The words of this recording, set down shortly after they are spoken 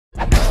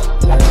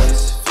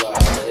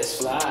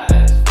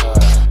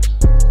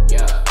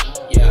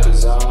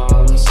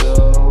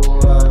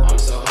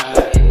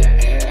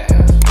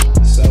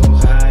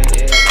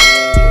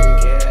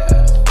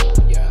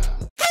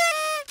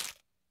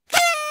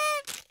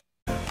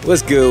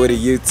What's good with the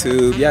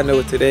YouTube? Y'all know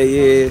what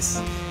today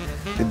is.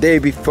 The day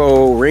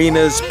before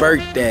Rina's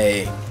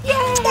birthday.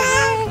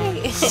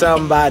 Yay!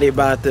 Somebody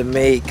about to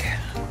make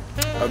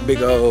a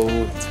big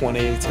old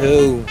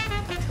 22.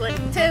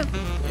 22.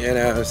 You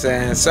know what I'm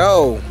saying?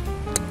 So,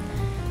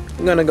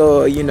 I'm gonna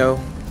go,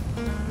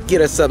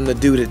 get us something to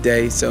do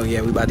today. So, yeah,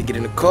 we about to get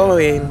in the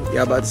car and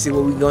y'all about to see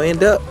where we gonna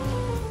end up.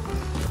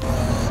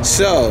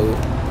 So,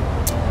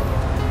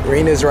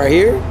 Rina's right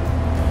here.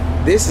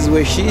 This is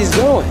where she's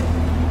going.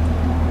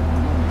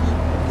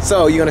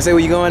 So, you gonna say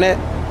where you going at?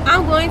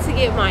 I'm going to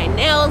get my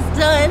nails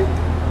done.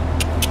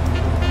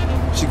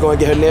 She's going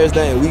to get her nails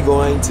done and we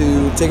going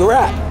to take a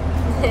ride.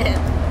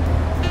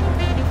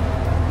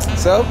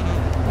 So,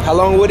 how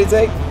long would it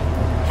take?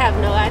 Have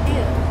no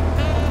idea.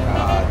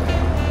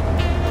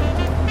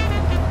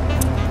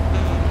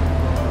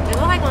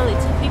 There's like only 2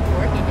 people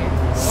working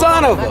here.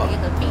 Son of a! About to get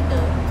her feet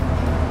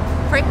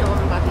done. Pregnant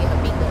woman about to get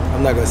her feet done.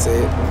 I'm not gonna say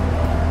it.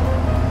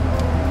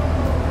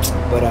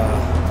 But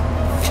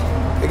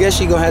I guess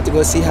she gonna have to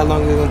go see how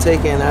long it's gonna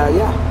take, and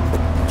yeah.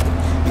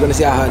 You're gonna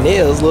see how her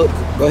nails look.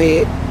 Go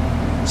ahead.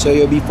 Show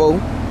your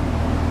before.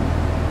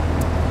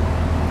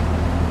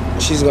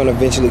 She's gonna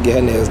eventually get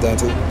her nails done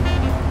too.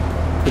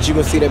 But you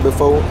gonna see that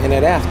before and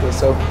that after.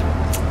 So,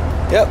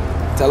 yep.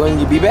 Tell them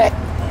you be back.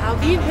 I'll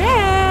be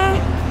back.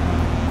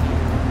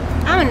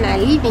 I'm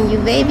not leaving you,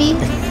 baby.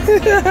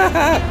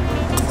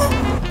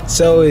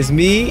 So it's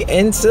me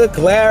and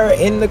SACLARA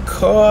in the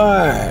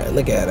car.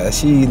 Look at her.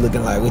 She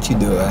looking like, what you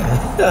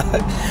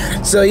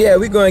doing? So yeah,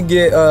 we're gonna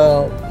get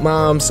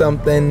mom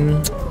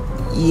something.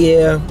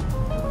 Yeah.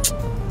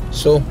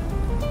 So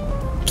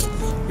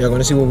y'all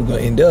gonna see where we're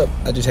gonna end up.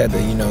 I just had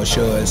to,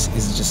 show us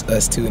it's just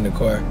us 2 in the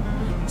car.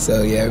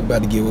 So yeah, we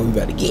about to get what we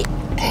about to get.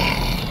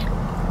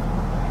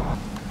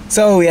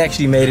 So we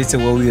actually made it to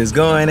where we was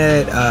going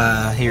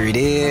at. Here it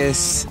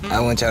is. I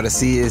want y'all to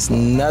see it's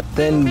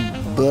nothing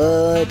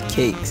but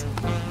cakes.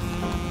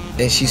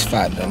 And she's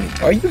fighting on me.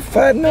 Are you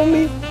fighting on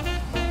me?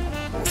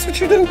 That's what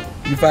you do.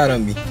 You fight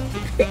on me.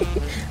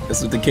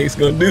 That's what the cake's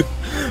gonna do.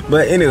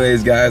 But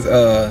anyways, guys,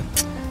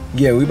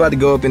 yeah, we about to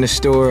go up in the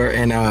store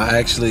and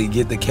actually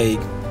get the cake.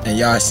 And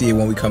y'all see it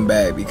when we come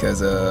back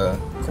because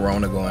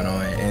Corona going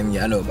on, and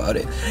y'all know about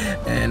it.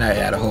 And I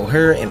had to hold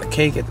her and the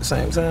cake at the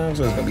same time,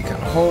 so it's gonna be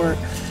kind of hard.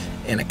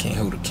 And I can't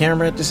hold the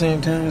camera at the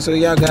same time. So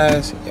y'all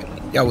guys,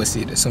 y'all will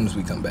see it as soon as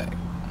we come back.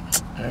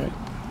 All right.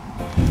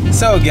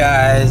 So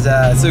guys,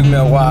 it took me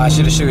a while. I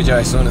should have showed y'all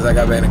as soon as I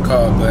got back in the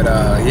car, but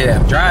yeah,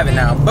 I'm driving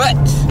now. But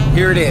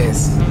here it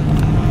is.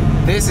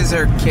 This is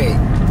her cake,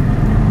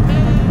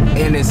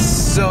 and it's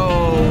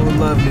so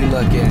lovely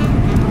looking.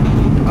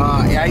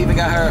 Yeah, I even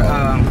got her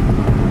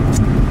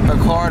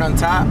card on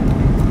top.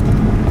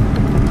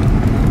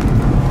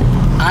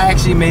 I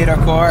actually made her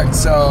card,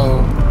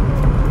 so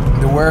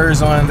the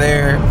words on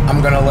there,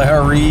 I'm gonna let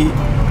her read.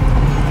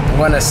 I'm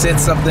gonna set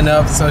something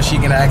up so she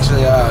can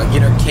actually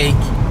get her cake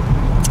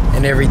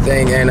and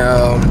everything. And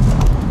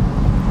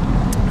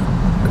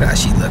look how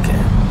she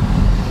looking.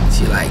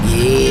 She like,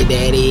 yeah,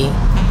 daddy,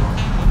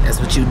 that's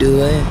what you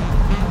doing.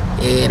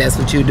 Yeah, that's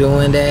what you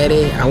doing,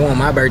 daddy. I want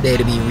my birthday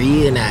to be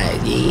real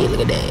nice. Yeah, look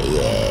at that.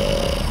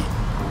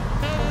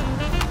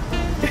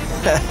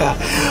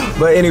 Yeah.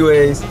 But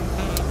anyways,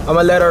 I'm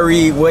gonna let her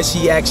read what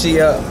she actually,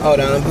 hold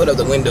on, I'm gonna put up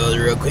the windows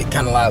real quick,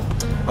 kind of loud.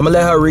 I'm gonna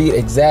let her read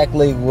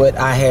exactly what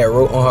I had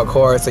wrote on her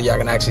card so y'all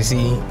can actually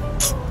see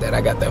that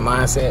I got that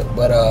mindset.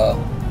 But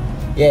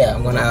yeah,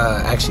 I'm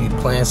gonna actually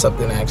plan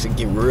something to actually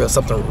get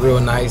something real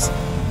nice,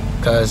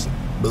 cause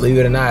believe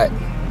it or not,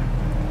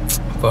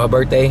 for her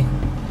birthday,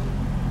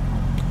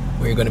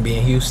 we're gonna be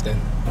in Houston,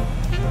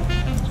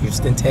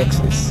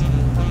 Texas.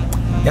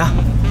 Yeah.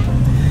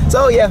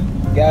 So yeah,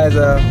 guys,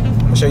 I'm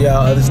gonna show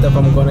y'all other stuff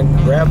I'm gonna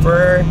grab for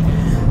her,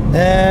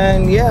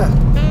 and yeah,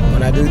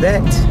 when I do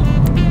that,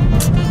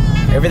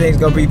 everything's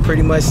gonna be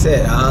pretty much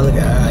set. Oh, look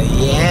at her.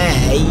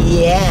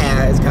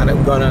 Yeah, it's kind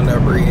of going under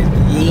a bridge.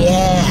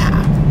 Yeah.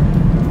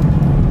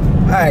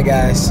 All right,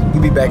 guys,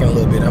 we'll be back in a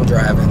little bit. I'm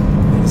driving.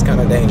 It's kind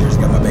of dangerous.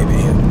 Got my baby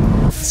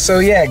here. So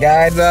yeah,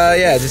 guys,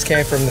 yeah, I just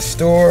came from the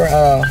store.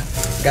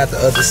 Got the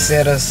other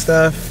set of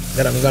stuff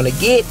that I'm gonna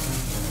get.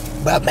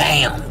 But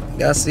bam,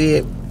 y'all see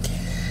it?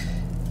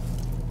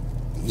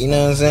 You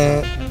know what I'm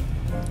saying?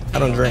 I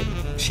don't drink.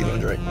 She don't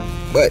drink.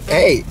 But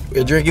hey,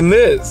 we're drinking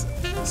this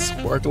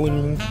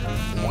sparkling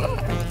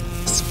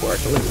wine.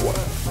 Sparkling wine.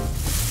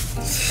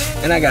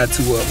 And I got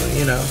 2 of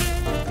them,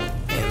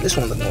 And this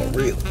one look more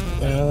real.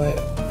 You know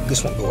what?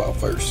 This one go out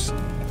first.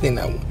 Then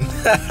that one.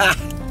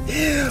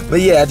 But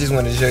yeah, I just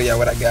wanted to show y'all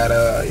what I got.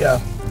 Yeah.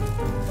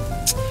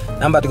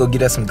 I'm about to go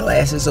get us some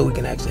glasses so we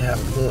can actually have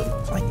a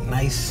look like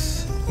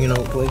nice,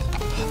 place.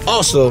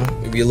 Also,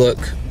 if you look,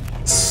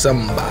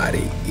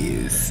 somebody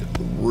is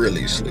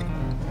really asleep,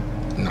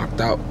 knocked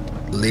out,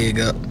 leg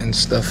up and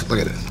stuff. Look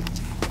at this.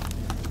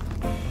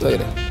 Look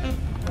at that.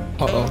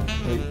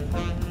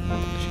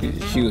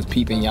 She was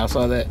peeping. Y'all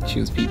saw that? She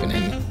was peeping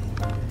at me.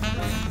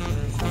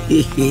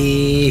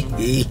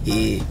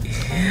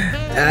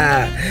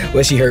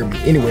 Well, she heard me.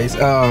 Anyways,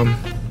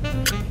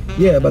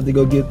 Yeah, about to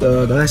go get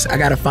the glass. I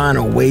gotta find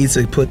a way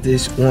to put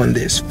this on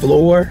this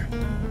floor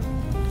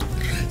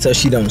so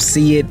she don't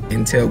see it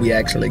until we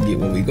actually get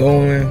where we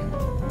going.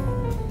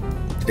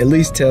 At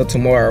least till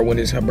tomorrow when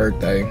it's her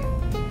birthday,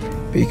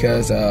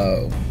 because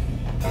I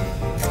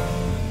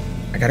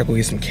gotta go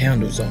get some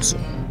candles also.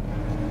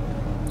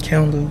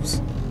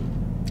 Candles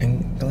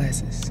and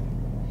glasses,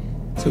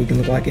 so we can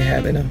look like it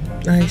having a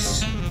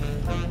nice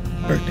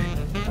birthday.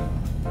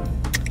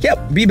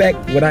 Yep, be back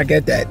when I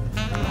get that.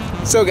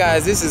 So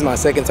guys, this is my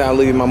second time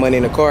leaving my money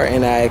in the car,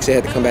 and I actually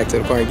had to come back to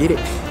the car and get it.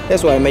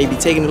 That's why it may be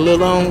taking a little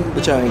long,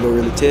 but y'all ain't gonna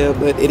really tell,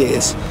 but it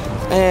is.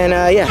 And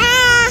yeah,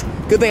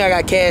 good thing I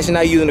got cash and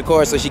not using the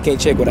car so she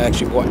can't check what I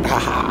actually want.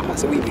 Haha,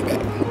 so we be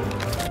back.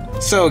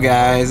 So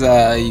guys,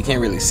 you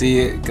can't really see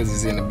it because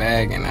it's in the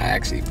bag, and I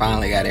actually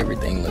finally got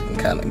everything looking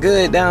kind of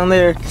good down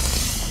there.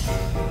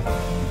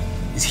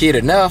 It's hit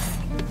enough.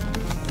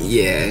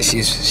 Yeah,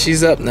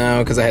 she's up now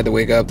because I had to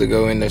wake up to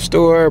go in the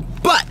store,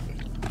 but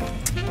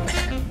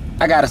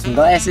I got her some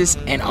glasses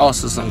and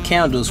also some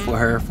candles for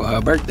her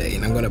birthday,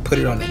 and I'm gonna put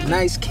it on a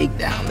nice cake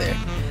down there.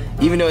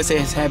 Even though it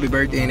says happy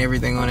birthday and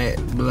everything on it,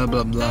 blah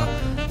blah blah,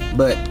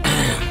 but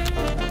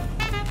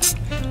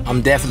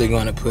I'm definitely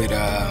gonna put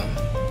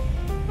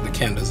the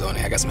candles on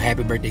it. I got some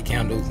happy birthday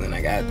candles, and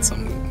I got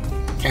some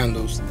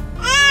candles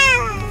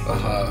for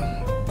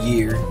her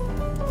year.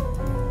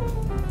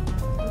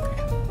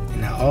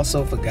 And I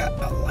also forgot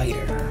a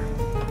lighter.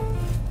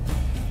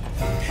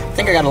 I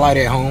think I got a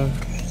lighter at home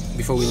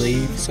before we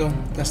leave, so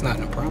that's not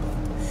no problem.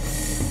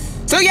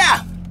 So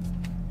yeah,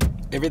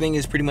 everything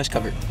is pretty much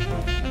covered,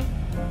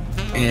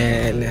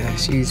 and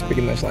she's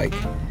pretty much like,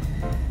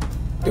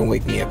 don't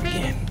wake me up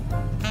again.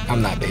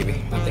 I'm not,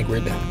 baby. I think we're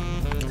done.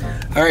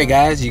 All right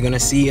guys, you're gonna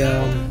see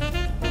a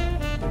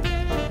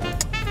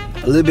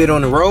little bit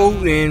on the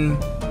road, and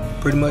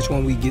pretty much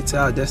when we get to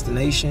our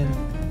destination.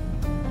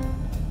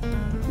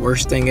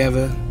 Worst thing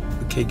ever,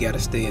 the kid gotta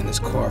stay in this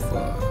car for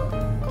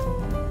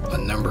a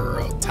number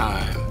of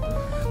time.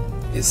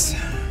 It's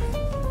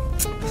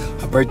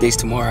her birthday's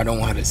tomorrow. I don't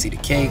want her to see the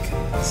cake.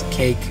 It's a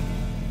cake.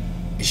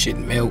 It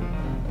shouldn't melt.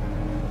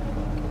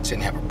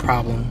 Shouldn't have a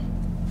problem.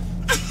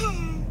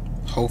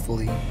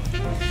 Hopefully.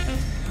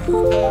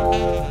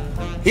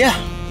 Yeah.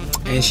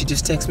 And she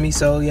just texted me,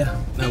 so yeah.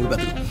 Now we about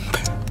to go.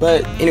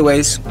 But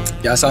anyways,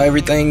 y'all saw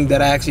everything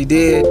that I actually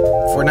did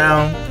for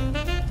now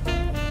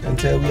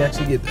until we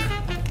actually get there.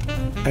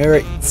 All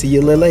right. See you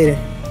a little later.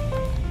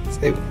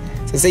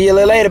 So see you a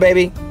little later,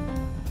 baby.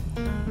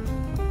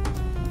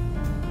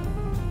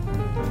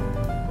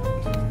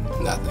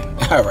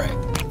 All right.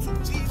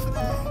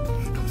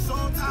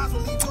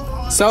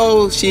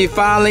 So she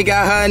finally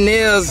got her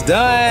nails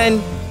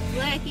done.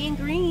 Black and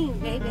green,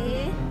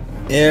 baby.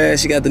 Yeah,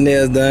 she got the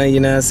nails done. You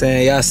know what I'm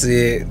saying? Y'all see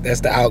it.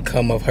 That's the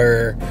outcome of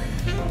her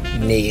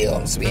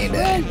nails being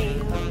done.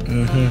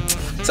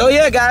 So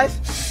yeah, guys.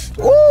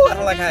 Woo! I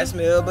don't like how it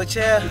smells, but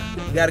yeah,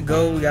 we gotta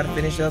go. We gotta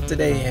finish up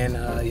today, and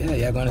yeah,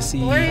 y'all gonna see.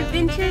 More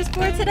adventures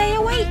for today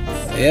awaits.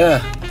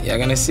 Yeah. Y'all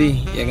gonna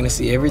see. Y'all gonna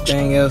see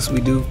everything else we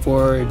do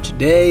for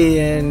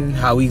today and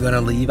how we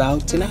gonna leave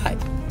out tonight.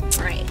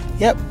 Right.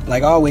 Yep,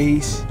 like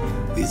always,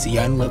 we'll see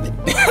y'all in a little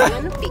bit.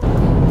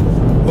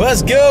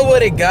 What's good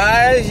with it,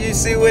 guys? You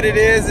see what it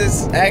is?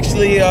 It's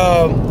actually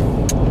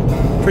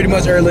pretty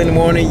much early in the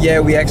morning. Yeah,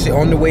 we actually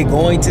on the way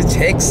going to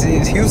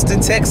Texas, Houston,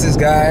 Texas,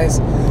 guys.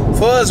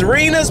 For it's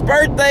Rina's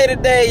birthday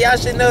today. Y'all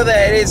should know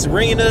that it's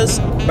Rina's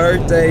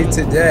birthday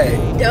today.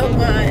 Don't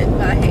mind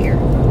my hair.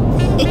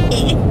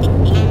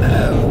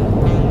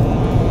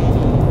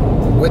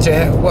 What you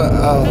have? What?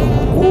 Oh,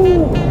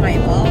 ooh. My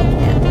bald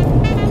head.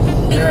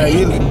 Girl,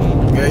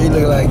 you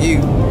look like you.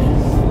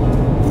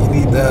 You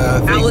need to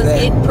fix I was that.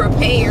 getting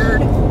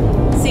prepared.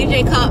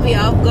 CJ caught me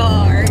off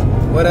guard.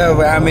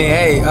 Whatever. I mean,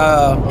 hey.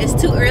 It's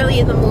too early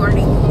in the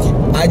morning.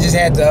 I just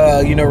had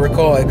to, you know,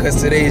 record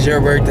because today's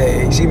your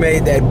birthday. She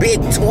made that big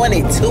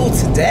 22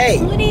 today.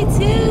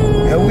 22.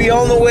 And we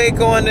on the way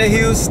going to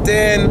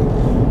Houston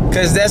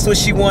because that's what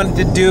she wanted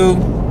to do.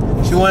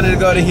 She wanted to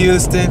go to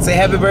Houston. Say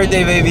happy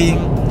birthday, baby.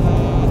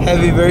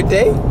 Happy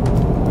birthday.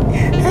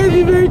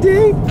 Happy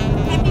birthday.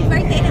 Happy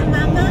birthday to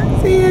mama.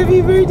 Say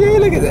happy birthday.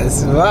 Look at that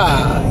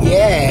smile.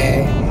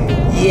 Yeah.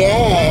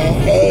 Yeah.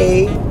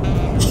 Hey.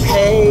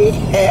 Hey.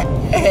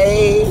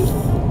 Hey.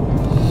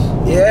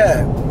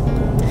 Yeah.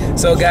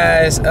 So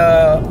guys,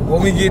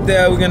 when we get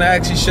there, we're gonna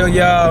actually show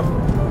y'all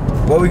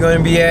where we're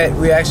gonna be at.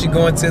 We're actually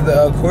going to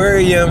the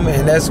aquarium,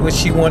 and that's what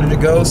she wanted to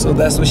go, so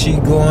that's what she's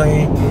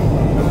going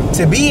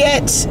to be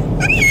at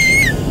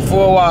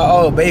for a while.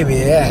 Oh baby,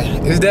 yeah.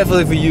 It's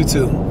definitely for you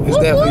too. It's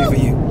definitely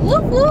for you.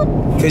 Whoop, whoop.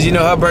 Cause you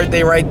know her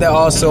birthday right there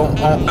also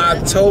on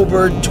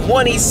October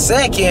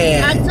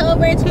 22nd.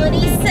 October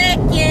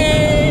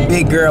 22nd.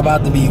 Big girl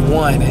about to be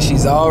 1, and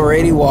she's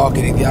already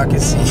walking, if y'all can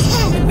see.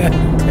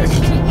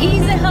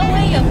 Easy her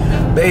way up.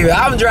 Baby,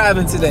 I'm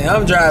driving today.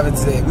 We're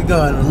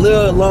going a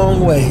little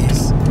long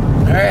ways.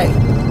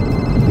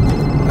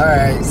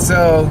 Alright,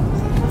 so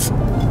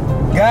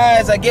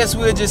guys, I guess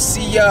we'll just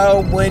see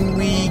y'all when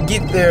we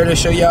get there to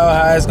show y'all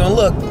how it's gonna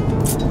look.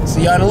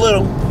 See y'all in a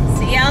little.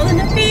 See See y'all in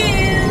the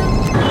field.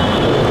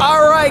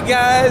 All right,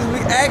 guys, we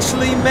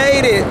actually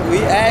made it.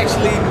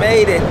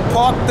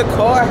 Parked the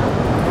car,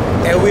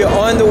 and we're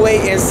on the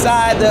way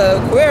inside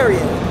the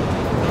aquarium.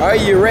 Are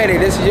you ready?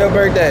 This is your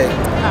birthday.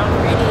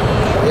 I'm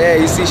ready. Yeah,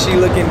 you see she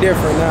looking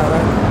different now,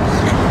 huh?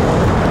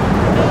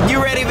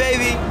 You ready,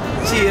 baby?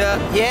 She up.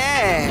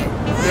 Yeah.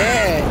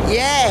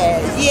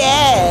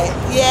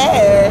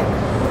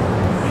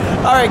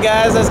 All right,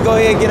 guys, let's go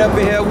ahead and get up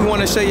in here. We want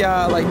to show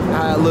y'all like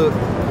how I look.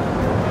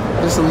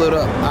 Just a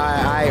little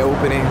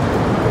eye-opening.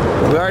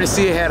 We already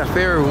see it had a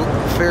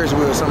Ferris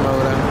wheel or something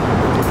over there.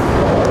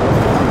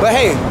 But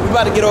hey, we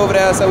about to get over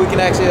there so we can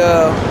actually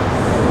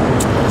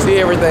see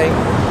everything.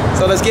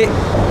 So let's get.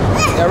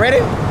 Y'all ready?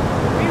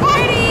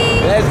 Ready.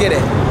 Let's get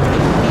it.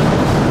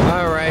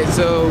 All right,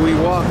 so we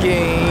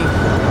walking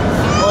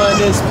on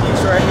this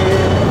piece right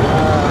here.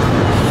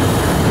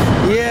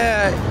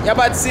 Yeah, y'all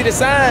about to see the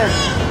sign.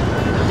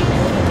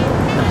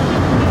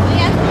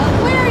 Yes,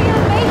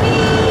 aquarium, baby.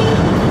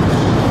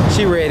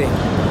 She ready.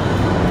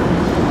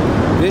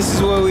 This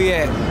is where we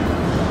at.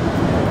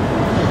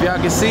 If y'all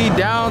can see,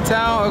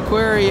 downtown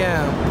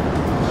aquarium.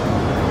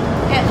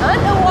 An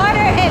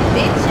underwater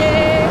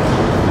adventure.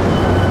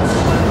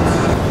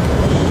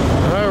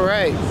 All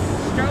right.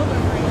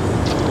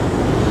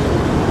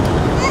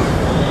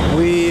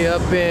 We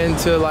up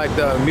into like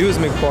the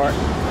amusement park.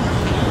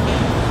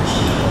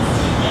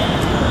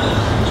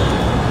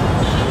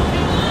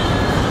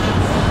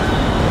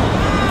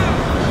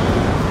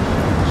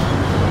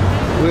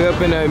 We're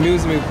up in the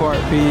amusement park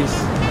piece.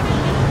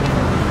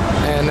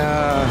 And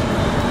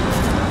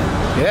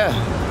yeah.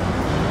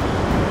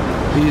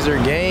 These are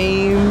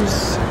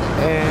games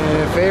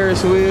and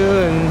Ferris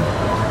wheel and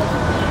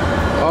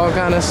all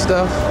kind of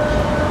stuff.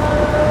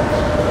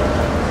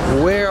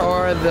 Where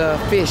are the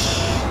fish?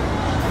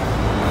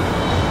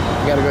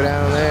 We gotta go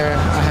down there.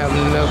 I have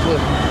no clue.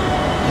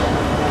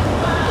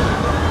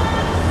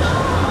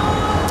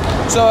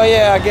 So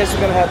yeah, I guess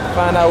we're gonna have to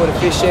find out where the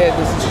fish at.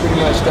 This is pretty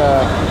much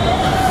the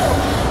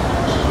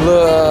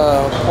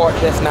little part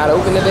that's not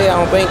open today. I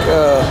don't think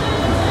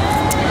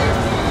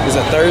it's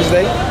a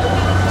Thursday.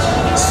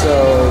 So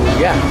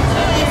yeah,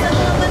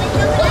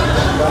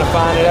 gonna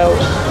find it out,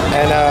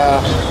 and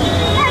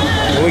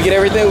when we get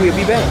everything, we'll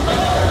be back.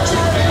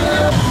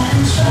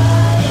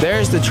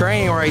 There's the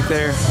train right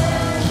there.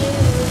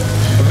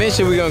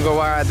 Eventually we're gonna go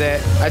ride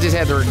that. I just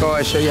had to record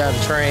and show you how the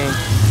train.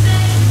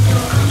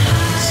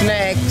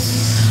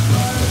 Snacks.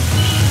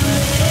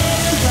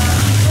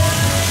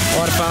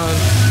 Water fountain.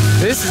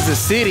 This is the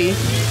city.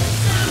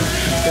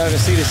 Y'all can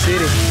see the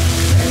city.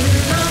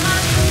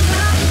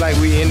 It's like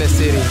we in the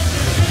city.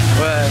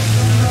 But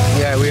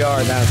yeah, we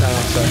are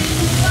downtown, so.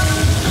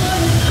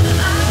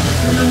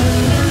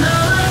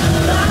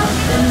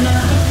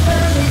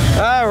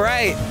 All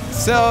right,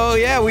 so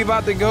yeah, we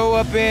about to go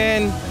up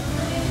in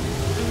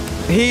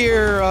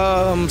here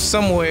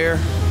somewhere.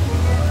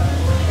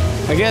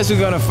 I guess we're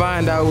gonna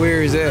find out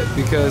where he's at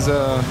because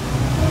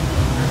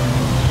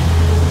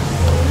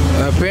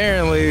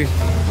apparently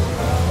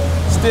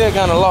still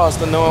kind of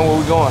lost in knowing where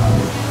we're going.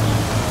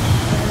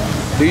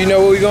 Do you know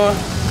where we're going?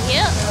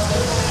 Yep.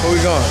 Where we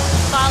going?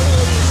 Follow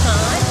the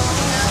sign.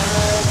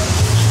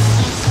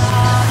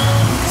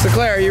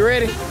 SACLARA, you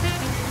ready?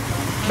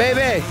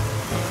 Baby!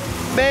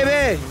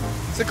 Baby!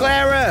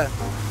 SACLARA!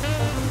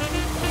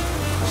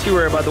 She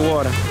worried about the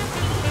water.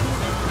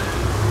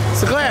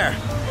 SACLARA!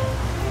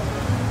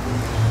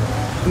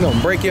 I'm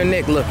gonna break your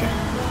neck looking.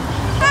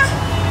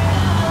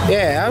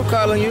 Yeah, I'm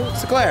calling you.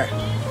 SACLARA,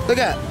 look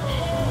up.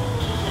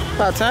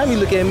 About time you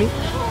look at me.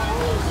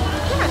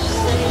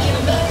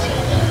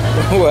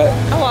 What?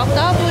 I walked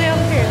all the way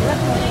over here.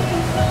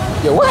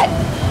 Yo, what?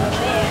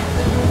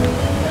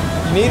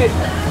 You need it?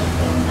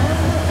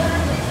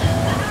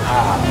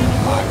 Oh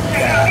my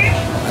God.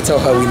 I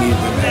told her we needed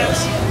the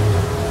mask.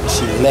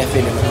 She left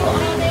it in the car.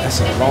 That's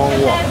a long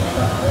walk.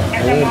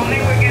 At the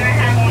moment, we're going to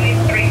have only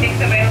 3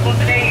 things available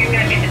today. You're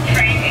going to get the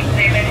train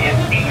exhibit and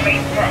the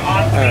rate for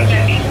all 3 going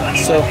to be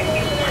 $21.54. So,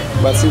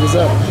 about to see what's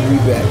up. We'll be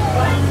back.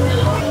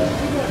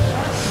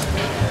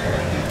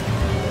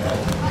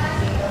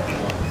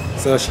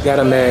 So she got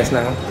a mask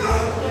now.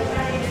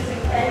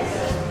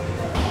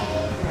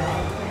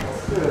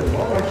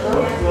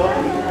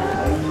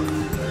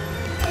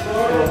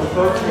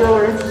 Folks, if you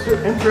are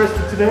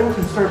interested today, we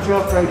can start you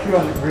off right here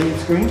on the green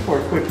screen for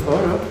a quick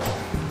photo.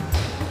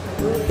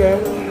 Okay.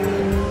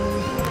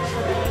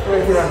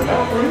 Right here on the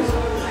map, please.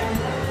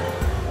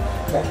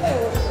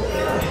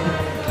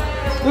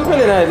 We're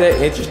really not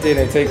that interested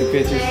in taking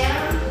pictures.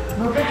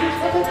 No pictures?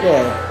 Okay.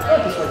 Yeah. Oh,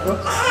 just like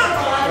folks.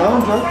 Well,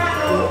 enjoy.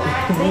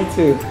 Me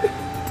too.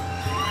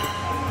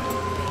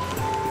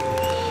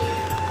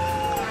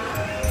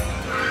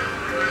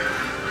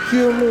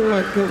 Come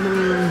on, come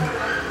on.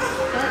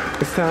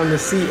 It's time to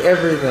see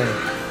everything.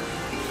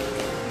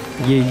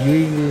 Yeah.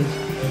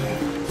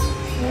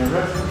 And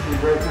reference should be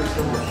right there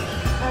somewhere.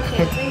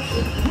 Okay, thank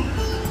you.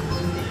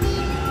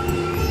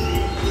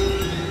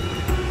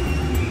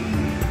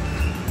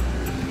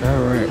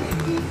 All right.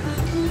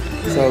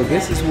 So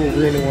this is what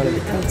we really wanted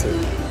to come to.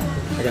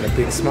 I got a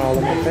big smile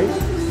on my face.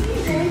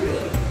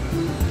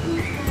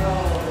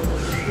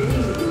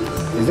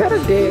 Is that a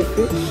dead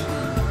fish?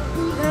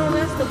 No,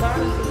 that's the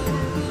bottom feeder.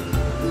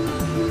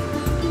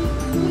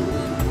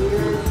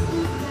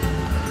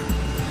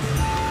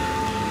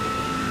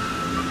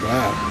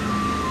 Wow.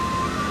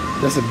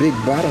 That's a big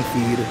bottom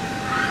feeder.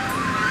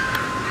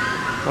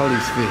 All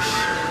these fish.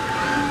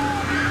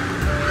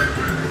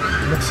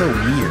 It looks so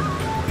weird.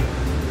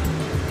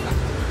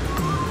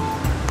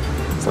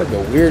 It's like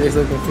the weirdest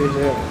looking fish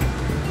ever.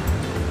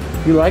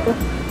 You like them?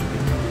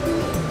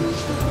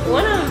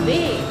 One of them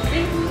big.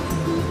 See?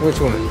 Which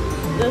one?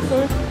 This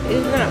one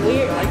is not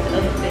weird like the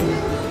other thing.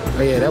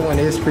 Oh yeah, that one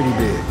is pretty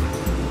big.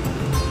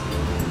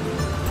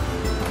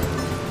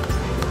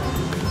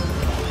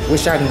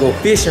 Wish I can go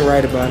fishing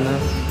right about now.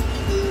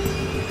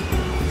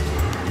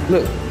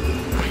 Look.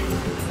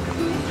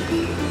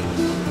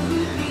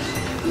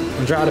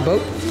 Dry the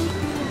boat.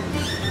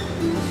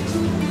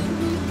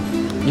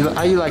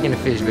 How you liking the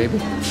fish, baby?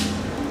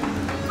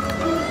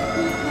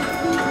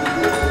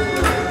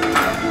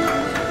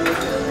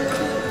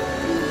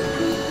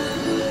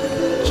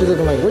 She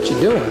looking like, what you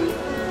doing?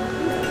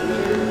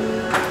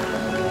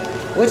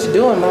 What you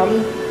doing,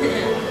 mommy?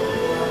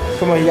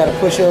 Come on, you gotta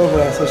push her over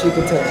there so she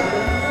can touch it.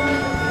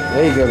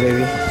 There you go,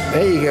 baby.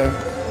 There you go.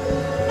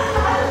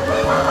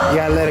 You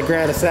gotta let her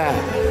grab the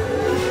side.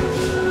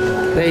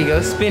 There you go.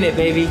 Spin it,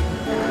 baby.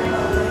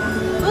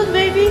 Look,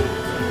 baby.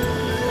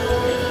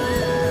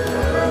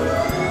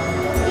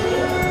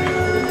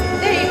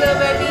 There you go,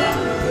 baby.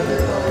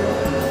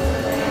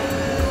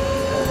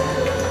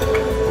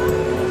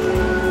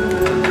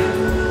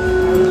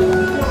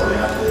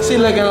 She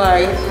looking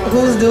like,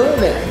 who's doing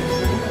that?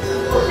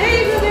 There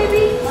you go,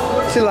 baby.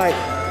 She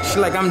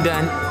like, I'm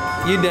done.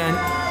 You done.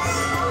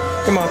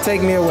 Come on,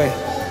 take me away.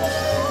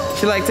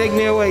 She like, take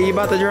me away. You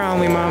about to drown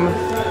me, mama.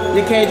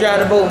 You can't drive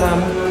the boat,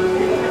 mama.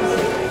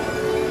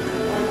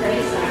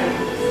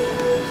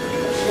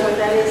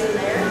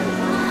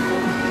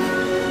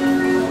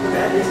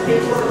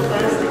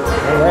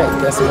 All right,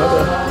 that's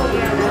another.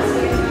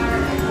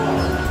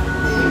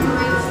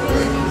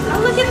 Oh,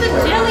 look at the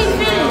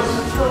jellyfish.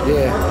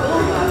 Yeah.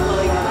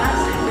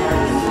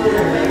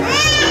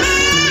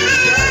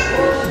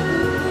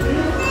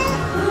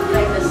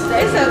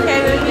 It's okay,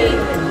 baby.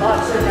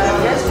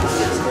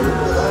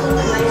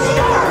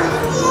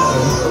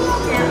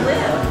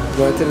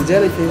 Going to the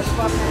jellyfish.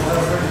 Wow.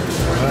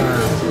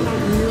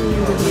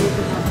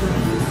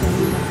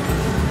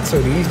 So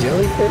these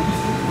jellyfish?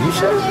 You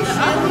sure?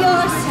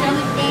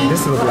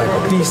 This looks like a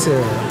piece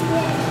of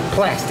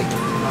plastic.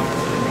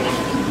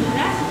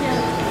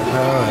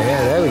 Oh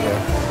yeah, there we go.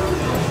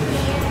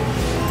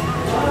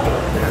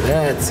 Now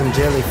that's some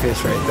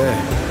jellyfish right there.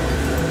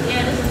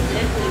 Yeah, this is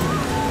definitely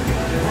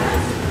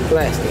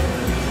Plastic.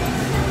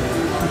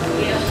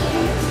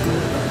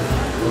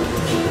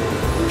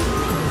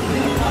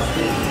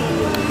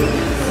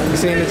 You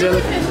seeing the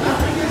jellyfish?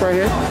 Right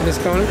here, in this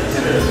corner.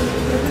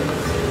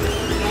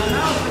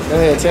 Go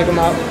ahead, check them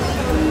out.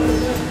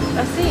 I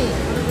see.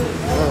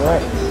 All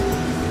right.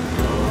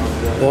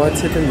 On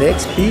to the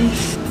next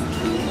piece.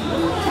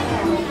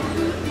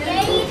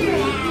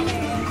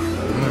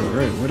 All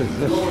right, what is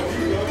this?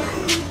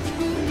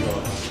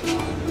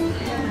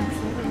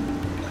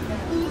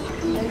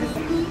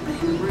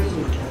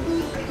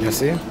 You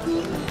see him?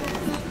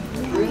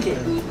 Read it.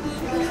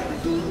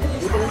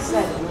 Look at the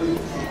second one.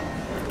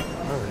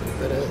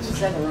 That is.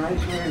 Second right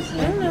where it's I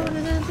don't know what it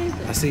is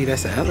either. I see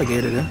that's an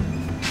alligator there.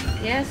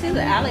 Yeah, I see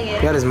the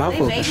alligator. Got his mouth they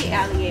open. baby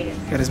alligator.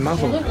 Got his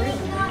mouth open.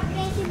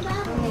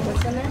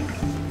 What's the name?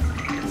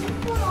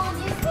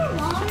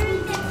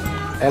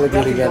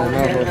 Alligator got his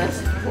mouth open.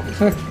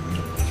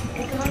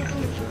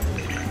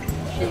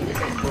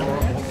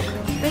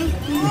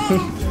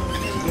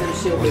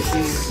 What is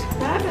this?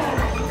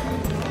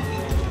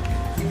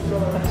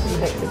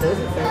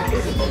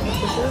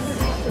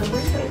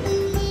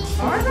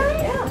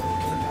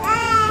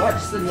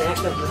 Watch the neck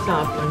of the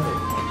top one.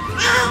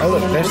 Oh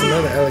look, there's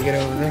another alligator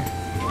over there.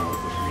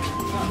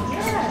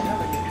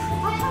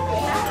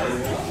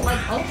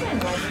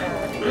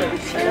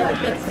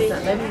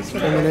 It's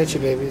coming at you,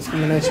 baby. It's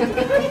coming at you.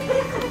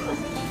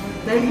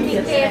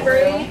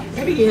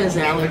 Maybe he has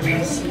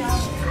allergies.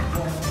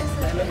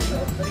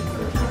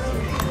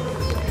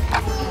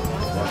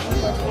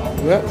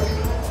 Yep.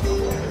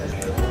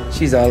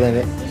 She's all in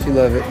it. She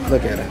love it.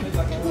 Look at her.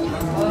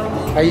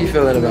 How you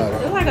feeling about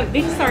it? It's like a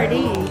big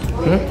sardine.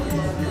 Hmm?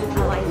 I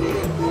like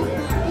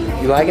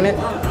it. You liking it?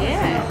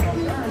 Yeah.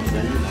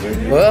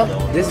 Well,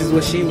 this is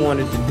what she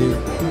wanted to do.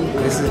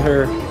 This is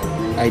her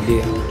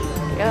idea.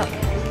 Yep.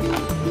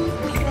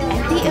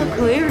 At the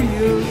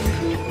aquarium.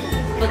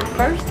 For the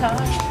first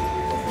time.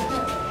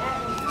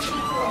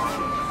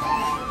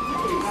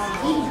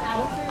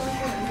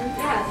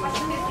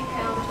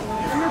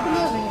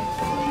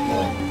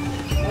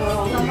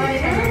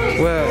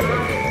 Well,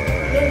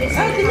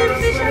 Oh, the little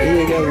fish right yeah,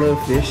 you got a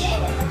little fish.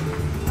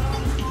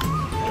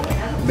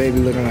 Baby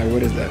looking like,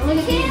 what is that? Ooh,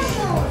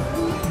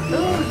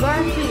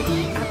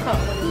 garfish. I caught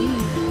one of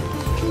these.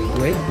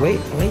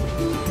 Wait.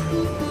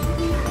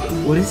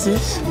 What is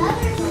this?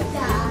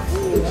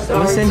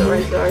 What's in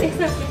Sorry, here? sorry.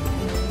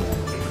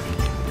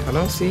 I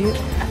don't see it.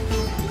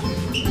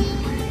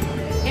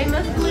 It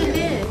must blend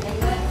in.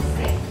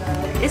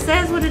 It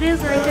says what it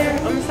is right there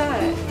on the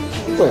side.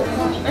 What?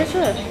 Right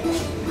there.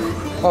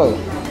 Oh,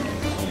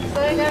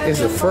 So it gotta it's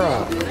a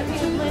frog. blend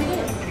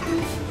in.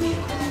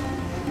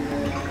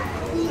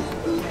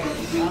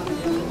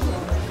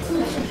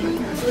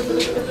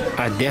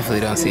 I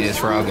definitely don't see this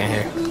frog in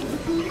here.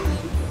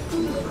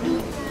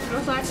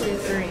 Most likely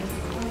it's green.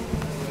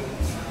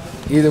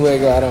 Either way it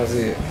go, I don't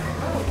see it.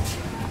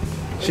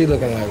 She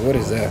looking like, what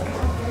is that?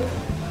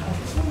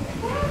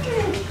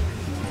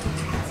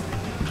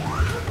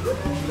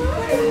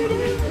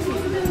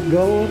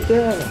 Go up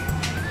there.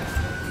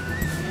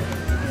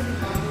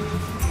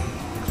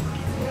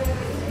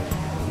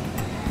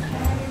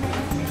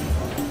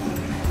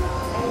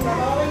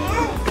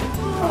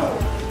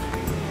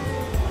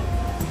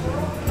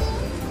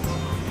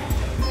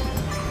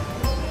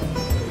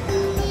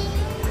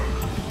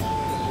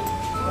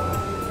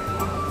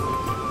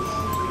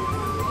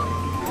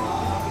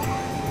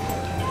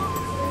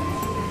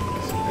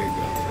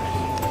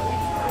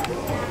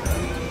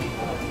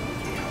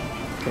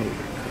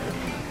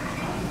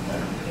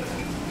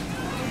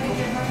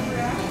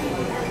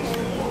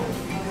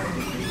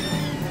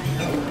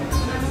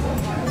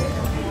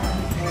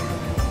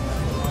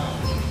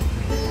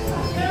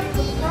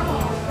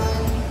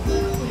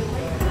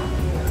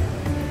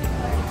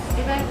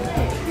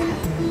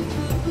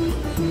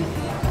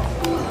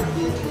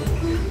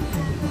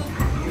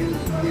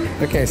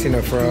 I can't see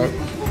no frog.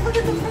 Look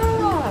at the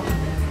frog.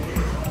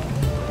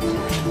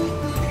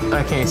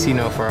 I can't see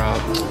no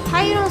frog.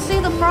 How you don't see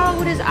the frog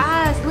with his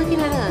eyes looking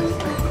at us?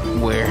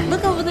 Where?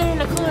 Look over there in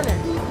the corner.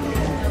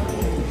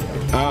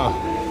 Oh,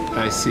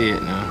 I see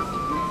it now.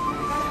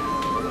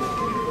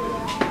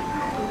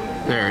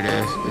 There it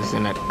is. It's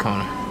in that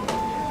corner.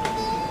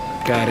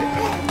 Got it.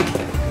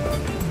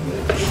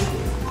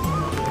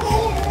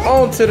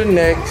 On to the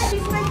next.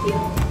 She's like you.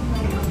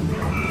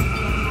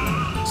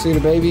 See the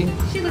baby?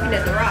 She's looking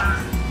at the rocks.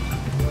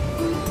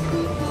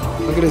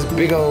 Look at this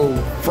big old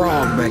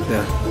frog back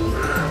there.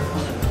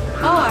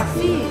 Oh, I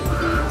see it.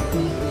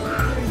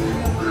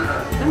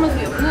 That must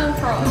be a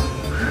bullfrog.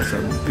 That's a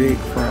big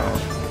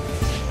frog.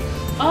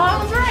 Oh,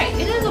 I was right.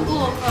 It is a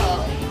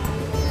bullfrog.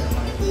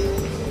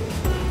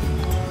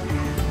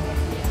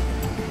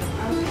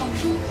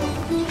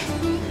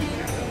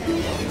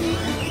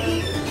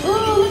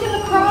 Ooh, look at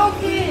the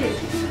crawfish.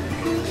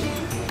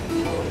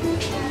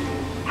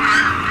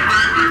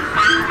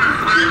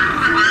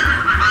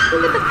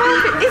 Look at the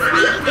crawfish. It's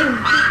eating.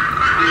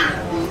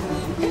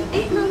 It's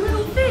eating a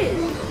little fish.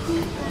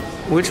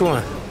 Which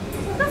one?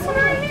 That's one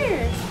right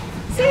here.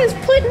 See, it's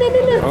putting it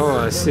in the... Oh,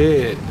 I see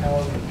it.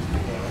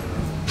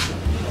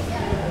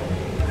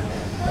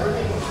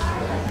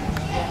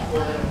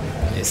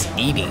 It's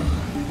eating.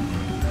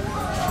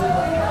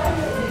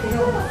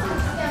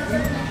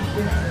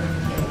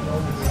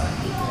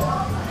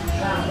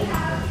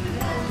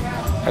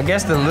 I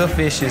guess the little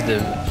fish is the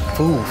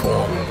food for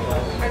them.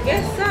 I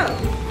guess so.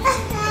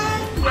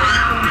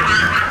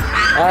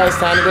 All right, it's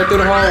time to go through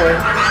the hallway.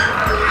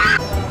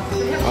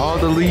 All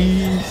the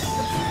leaves.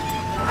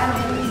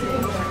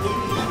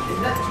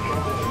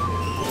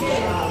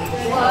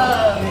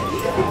 Wow.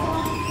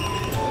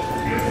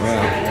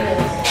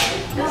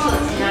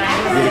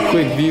 Get a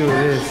quick view of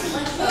this.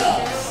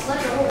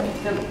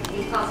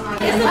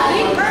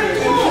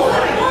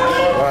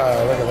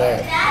 Wow, look at that.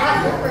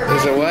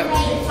 Is it what?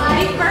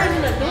 Big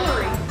version of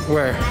Dory.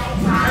 Where?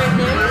 Right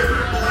there.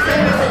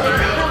 There's a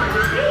different color.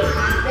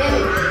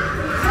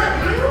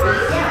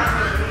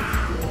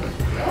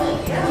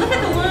 Look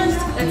at the ones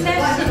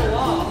attached to the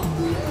wall.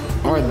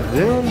 Are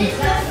them?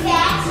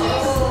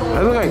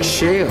 They look like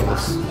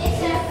shells. The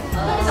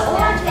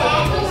orange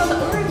one. The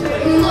orange one.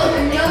 Look,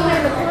 in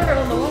the corner on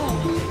the wall.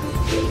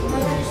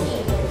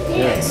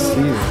 Yeah, I see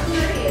them.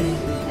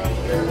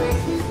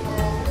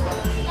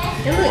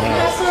 And look, you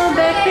got some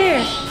back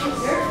there.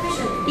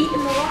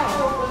 Eating the wall.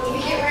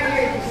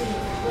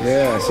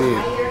 Yeah, I see it.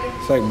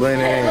 It's like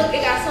blending And look, in.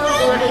 it got some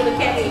going in the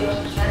cave.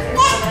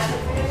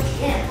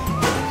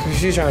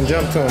 She's trying to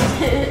jump to him.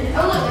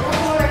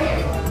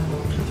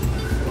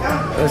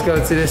 Let's go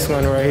to this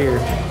one right here.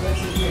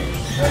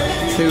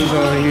 See what's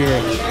over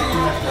here.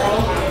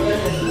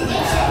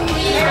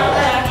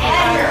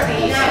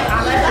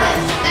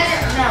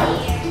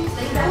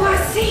 Oh, I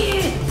see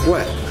it.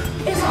 What?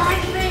 It's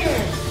right there.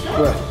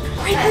 What?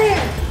 Right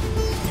there.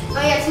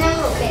 Oh yeah, it's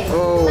never okay.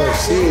 Oh, I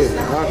see it. An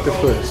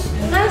octopus.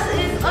 That's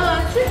its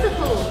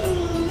tentacle.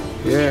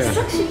 Yeah.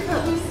 Suction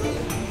cups.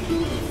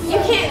 You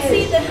can't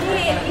see the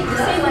head, you can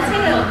see the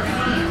tail.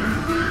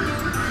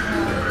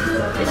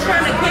 It's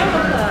trying to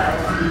camouflage.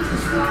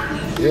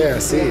 Yeah, I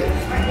see it.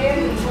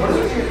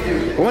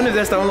 I wonder if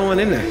that's the only one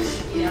in there.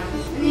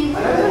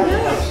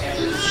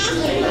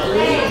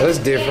 That's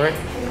different.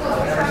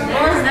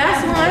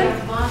 That's one.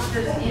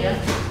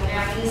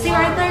 See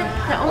right there?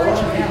 The orange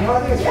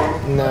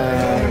one? Nah, I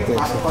don't think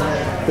so. I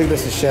think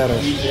that's a shadow.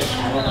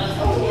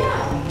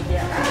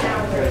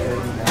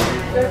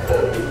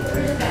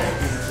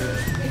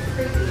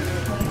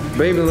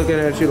 Baby looking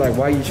at you like,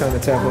 why you trying to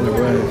tap on the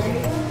grass?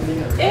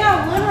 They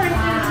got one right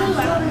there too.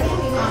 I don't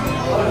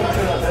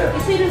know.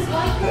 You see this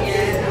white thing?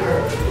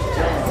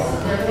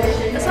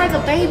 It's like a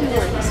baby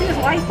one. You see this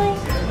white thing?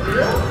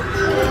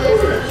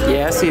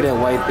 Yeah, I see that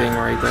white thing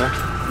right there.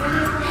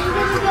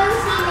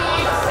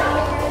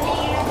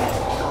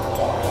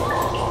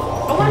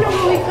 I wonder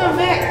when we come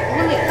back,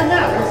 when it come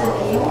out.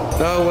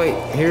 Oh wait,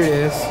 here it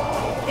is.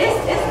 It's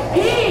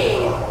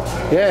big.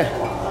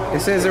 Yeah, it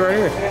says it right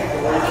here.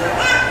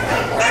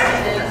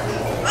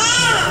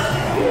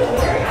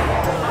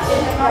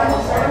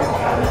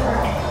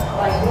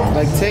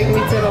 Like, take me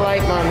to the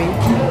light, mommy.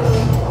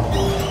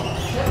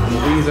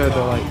 These are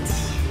the lights.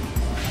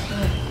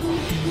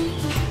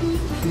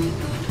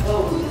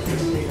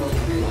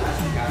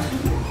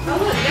 Oh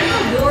look, there's a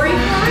Dory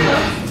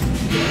file.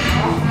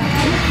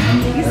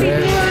 You see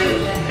Dory?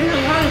 There's a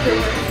lot of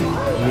Dory.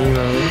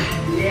 Nemo.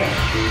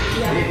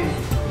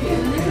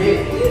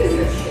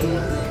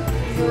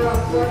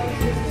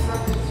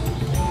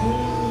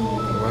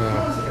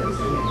 Wow.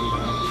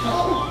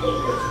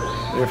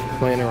 They're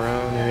playing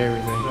around and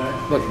everything.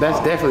 Look, that's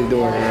definitely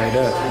Dory right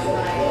up.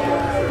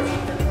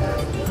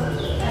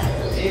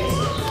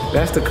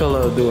 That's the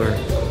color of Dory.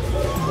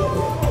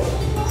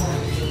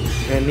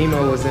 And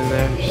Nemo was in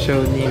there.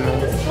 Showed Nemo.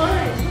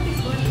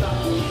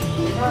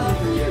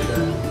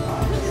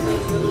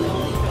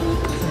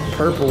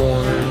 Purple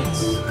ones.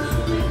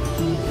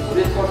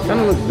 Kind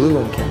of look blue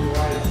on camera.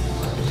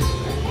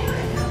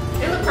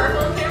 It look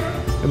purple on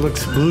camera? It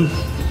looks blue.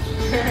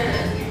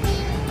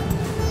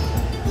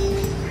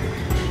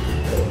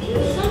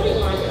 Something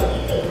like that.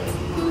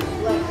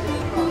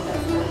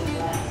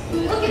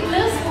 Look at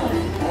this one.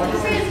 You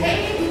see his head?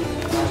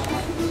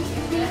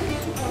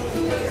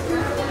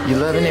 You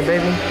loving it,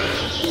 baby?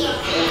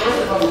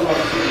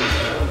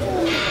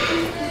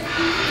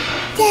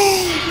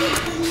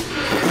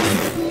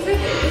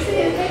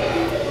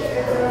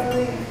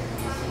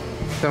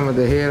 Some of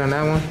the head on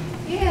that one?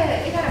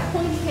 Yeah, it got a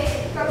pointy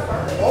head.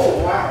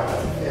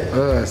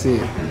 Oh, I see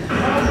it.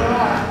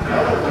 Yeah.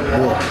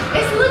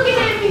 It's looking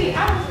at me. I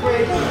was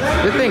crazy.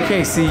 This thing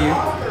can't see you.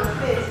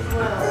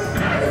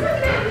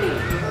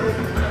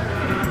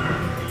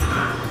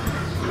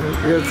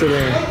 Go to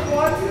there.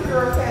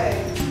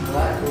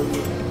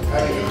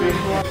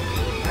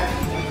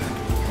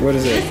 What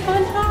is This it?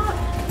 SpongeBob?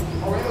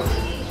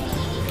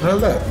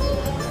 Hold up.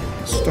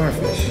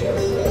 Starfish.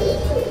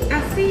 I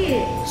see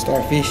it.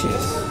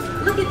 Starfishes.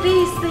 Look at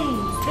these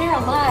things. They're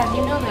alive.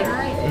 You know that,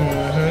 right?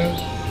 Mm-hmm.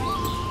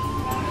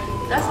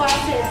 That's why I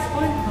said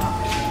SpongeBob.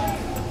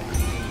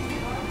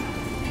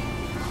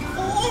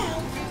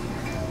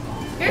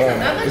 Here's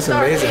another It's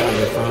amazing how starfish.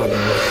 they found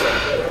those.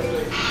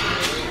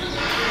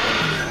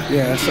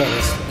 Yeah, I saw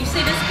this. You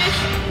see this fish?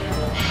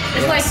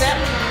 It's like that.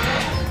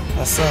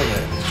 I saw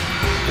that.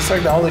 It's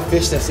like the only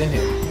fish that's in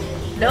here.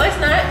 No, it's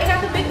not. It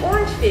has the big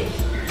orange fish.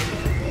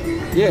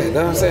 Yeah, that's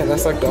what I'm saying.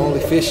 That's like the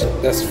only fish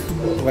that's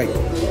like.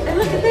 And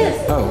look at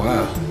this. Oh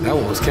wow, that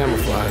one was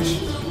camouflage.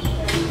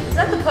 Is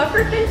that the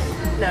puffer fish?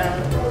 No.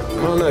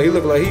 I don't know. He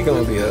looked like he's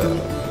gonna be a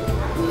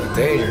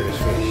dangerous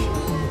fish.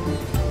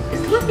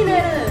 It's looking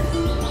at us.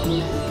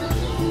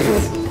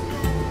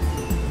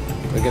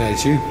 Looking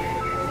at you.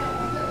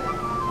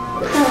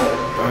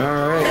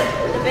 All right.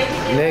 The baby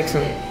fish. Next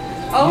one.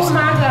 Oh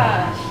my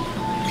gosh.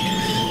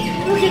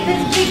 Look at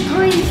this big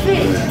green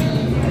fish.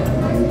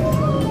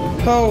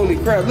 Holy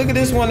crap! Look at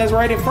this one that's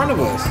right in front of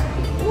us.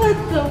 What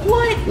the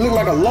what? Look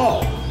like a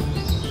log.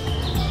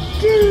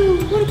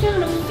 Dude, what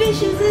kind of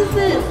fishes is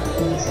this?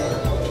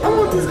 I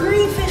want this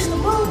green fish to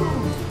move.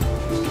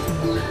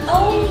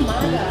 Oh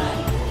my god.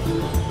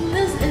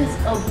 This is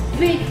a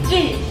big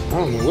fish. I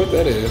don't know what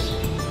that is.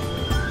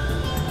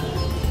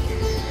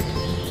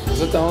 Is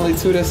that the only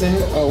two that's in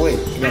here? Oh wait,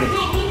 I can't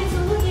get it to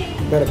look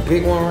at. got a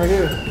big one right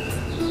here.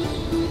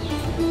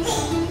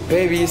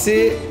 Baby, you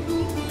see it?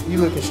 You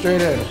looking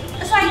straight at it.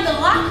 It's like the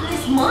Loch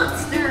Ness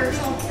Monster or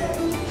something.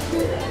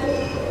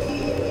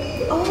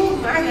 Oh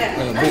my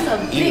god, that's a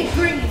big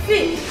green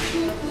fish.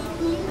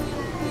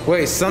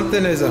 Wait,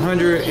 something is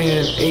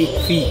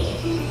 108 feet.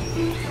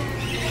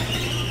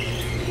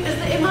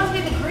 It must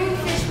be the green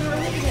fish we were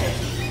looking at.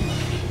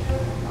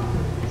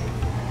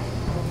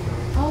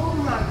 Oh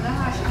my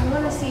gosh, I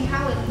want to see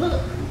how it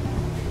looks.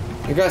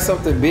 You got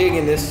something big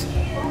in this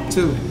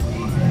too.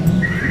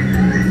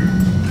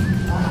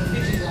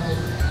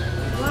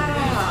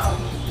 Wow.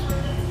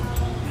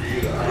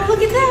 Oh,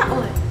 look at that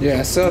one. Yeah,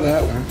 I saw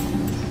that one.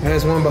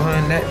 There's one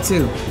behind that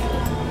too.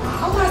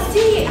 Oh, I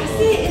see it. I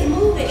see it. It's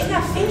moving. It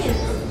got fins.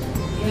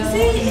 You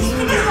see it? It's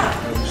sticking out.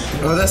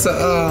 Oh, that's a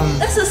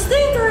That's a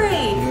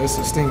stingray. Yeah, it's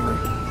a stingray.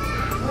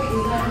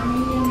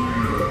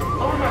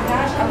 Oh my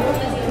gosh, I want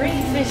this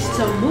green fish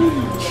to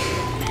move.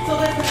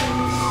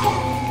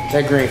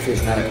 That green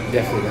fish not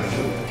definitely gonna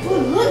move.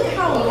 Well, look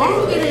how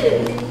long it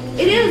is.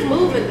 It is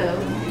moving though.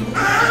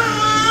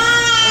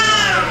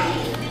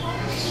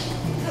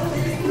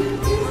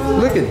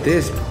 Look at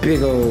this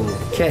big old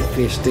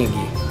catfish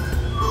thingy.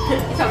 You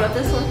talking about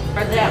this one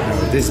or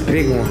that one? This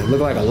big one.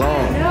 Look like a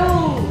log.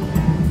 No.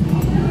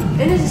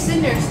 And it's just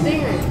sitting there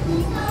staring.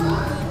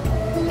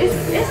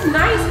 It's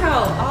nice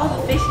how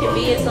all the fish can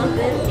be in something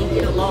and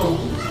get along.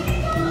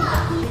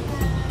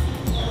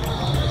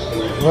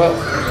 Well,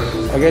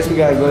 I guess we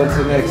gotta go to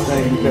the next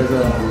thing because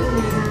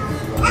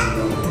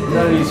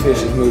none of these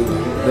fish is moving.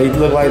 They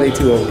look like they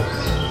too old.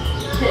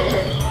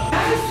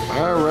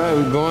 Alright,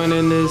 we're going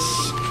in this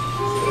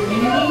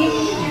We're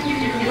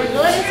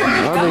going into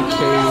the other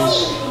cage.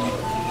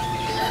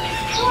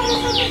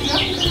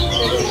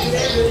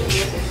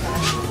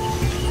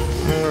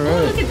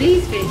 Alright. Look at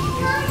these fish.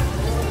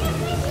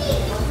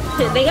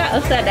 They got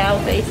upside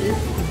down faces.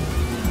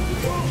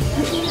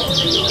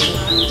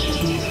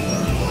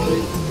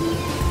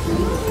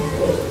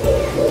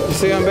 You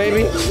see them,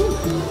 baby? Look.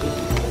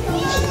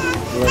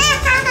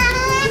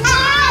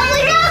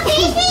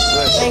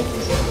 Thank you.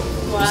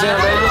 You see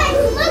them, baby?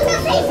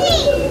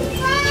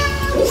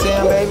 You see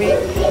them, baby?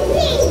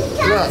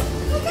 Look.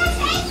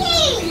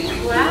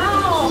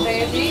 Wow,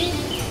 baby.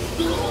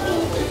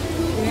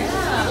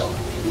 Yeah.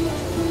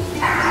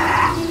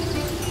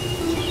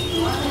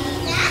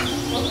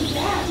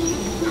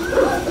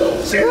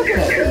 See, look at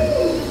that.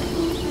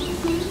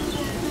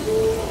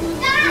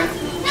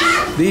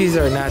 These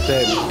are not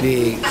that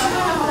big. Look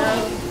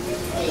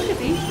at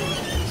these.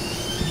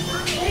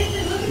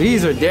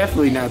 These are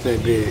definitely not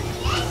that big.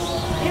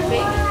 They're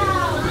big.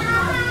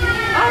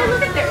 Oh,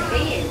 look at their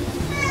head.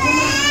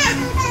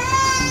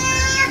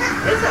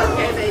 It's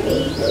okay, baby.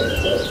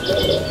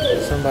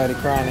 Somebody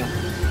crying.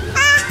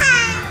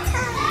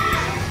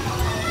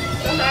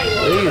 Somebody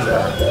These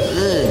are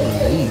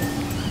good.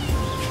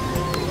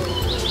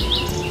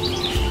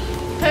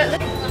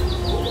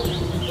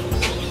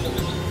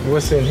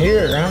 What's in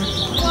here, huh?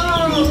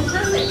 Whoa,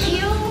 that's an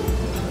eel?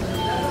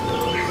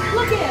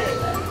 Look at it.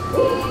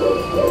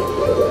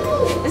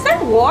 Is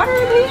there water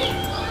in here?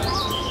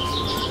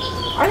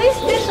 Are these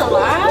fish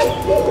alive?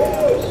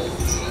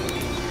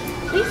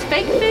 These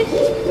fake fish?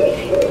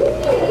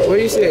 Where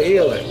do you see an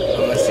eel at?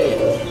 Oh, I see it.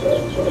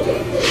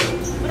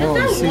 But Oh, I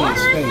is see there its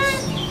water in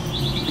face. there?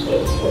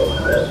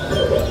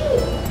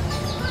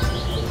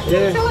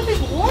 Yeah. So if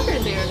there's water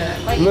there, though.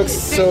 Like, Looks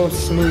so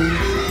smooth.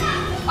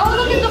 Oh,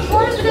 look at the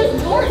forest of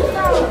this north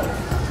side.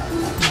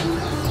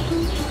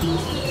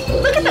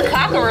 Look at the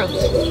cockroach.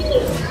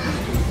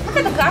 Look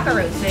at the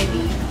cockroach,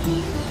 baby.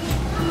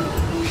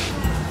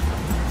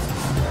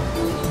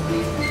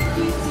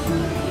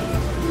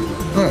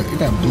 Look, you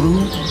got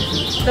blue.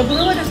 The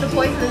blue one is the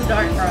poisonous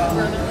dart frog.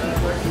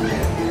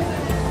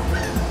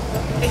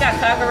 They got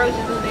cockroaches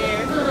in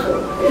there.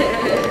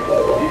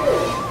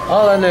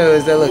 All I know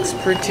is that looks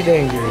pretty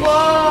dangerous.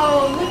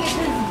 Whoa, look at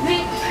this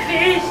big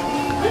fish.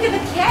 Look at the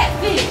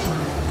catfish.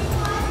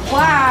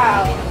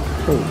 Wow.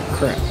 Oh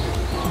crap.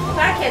 If I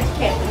catch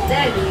catfish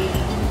that big.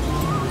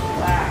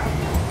 Wow.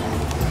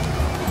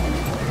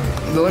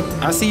 Look,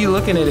 I see you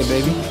looking at it,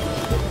 baby.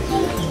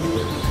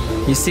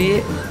 You see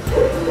it?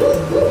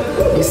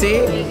 You see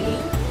it?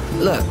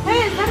 Look.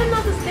 Hey, is that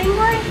another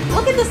stingray?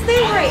 Look at the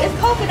stingray. It's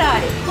polka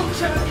dotted. I'm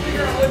trying to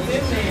figure out what's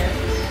in there.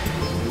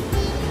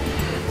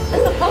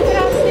 It's a polka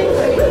dot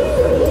stingray.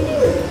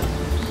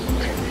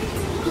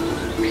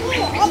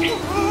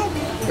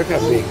 Look how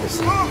big this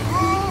thing is.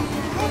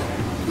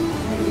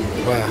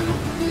 Wow.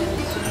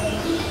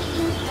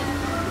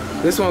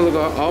 This one look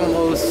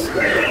almost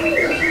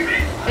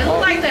It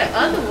looks like that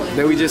other one.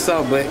 that we just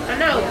saw, but I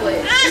know, but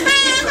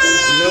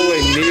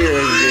nowhere near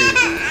as big.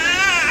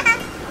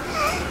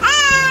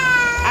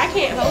 I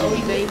can't hold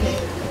you, baby.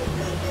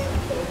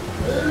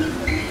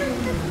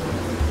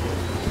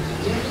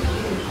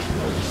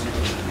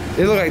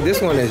 It look like this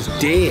one is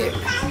dead.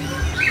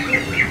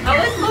 Oh,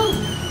 it's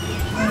moving.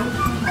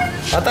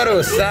 I thought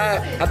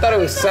it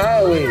was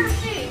sideways.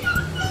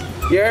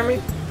 You hear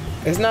me?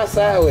 It's not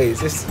sideways.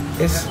 It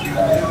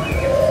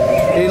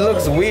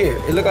looks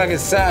weird. It look like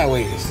it's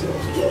sideways.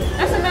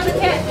 That's another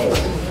catfish.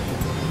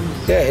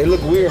 Yeah, it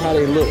look weird how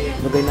they look,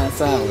 but they're not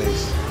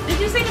sideways. Did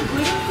you see the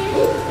glitter fish?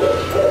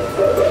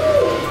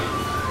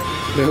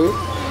 The who?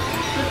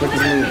 The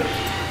glitter fish.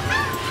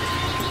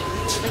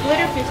 The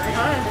glitter fish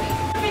behind it.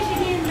 Fish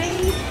again,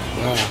 baby.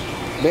 Wow.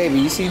 Baby,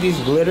 you see these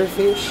glitter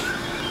fish?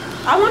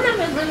 I wonder if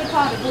it's really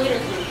called a glitter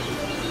fish.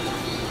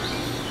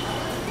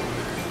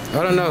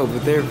 I don't know,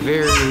 but they're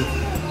glittering.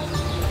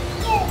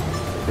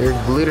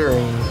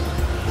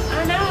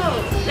 I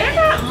know. They're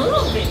not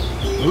moving.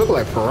 They look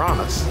like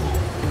piranhas.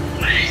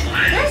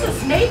 There's a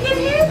snake in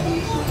here?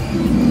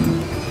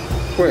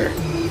 Where?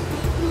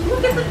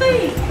 Look at the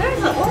thing.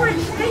 There's an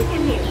orange snake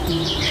in here.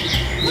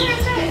 Where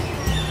is that?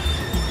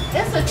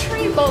 It's a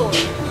tree boa.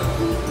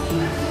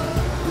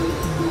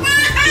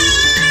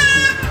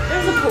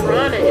 There's a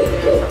piranha in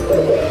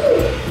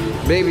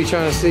there. Baby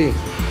trying to see.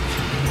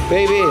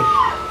 Baby.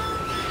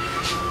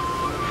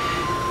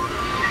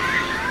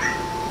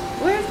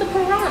 Where's the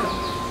piranha?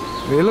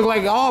 They look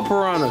like all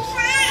piranhas.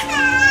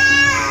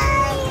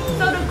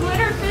 So the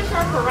glitter fish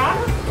are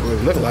piranhas? What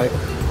it look like.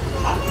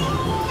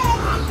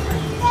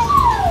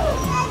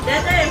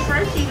 That's that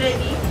Frenchie,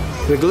 baby.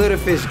 The glitter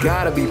fish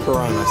gotta be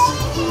piranhas.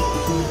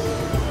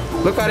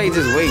 Look how they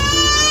just waiting.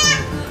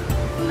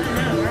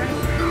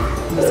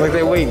 It's like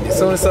they're waiting. As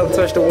soon as something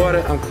touch the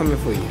water, I'm coming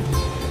for you.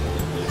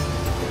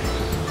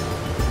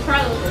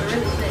 Probably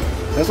really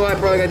sick. That's why I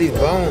probably got these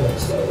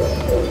bones.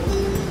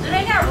 Do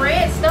they got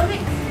red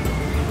stomachs?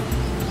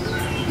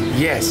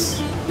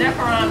 Yes. They're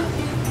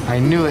piranhas. I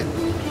knew it.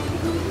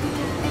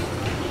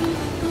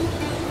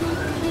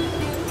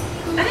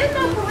 I didn't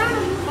know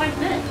piranhas look like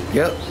that.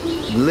 Yep.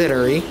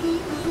 Glittery.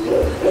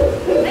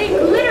 They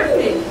glitter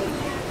fish.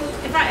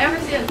 If I ever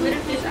see a glitter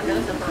fish, I know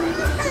it's a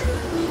piranha.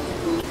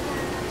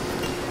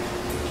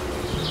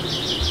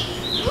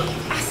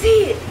 I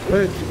see it.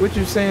 What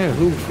you saying?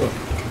 Who for?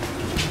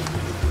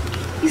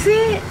 You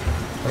see it?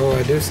 Oh,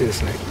 I do see a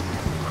snake.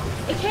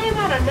 It came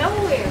out of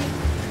nowhere.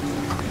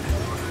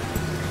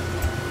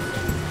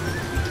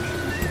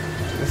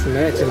 It's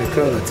matching the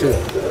color too.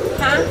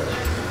 Huh?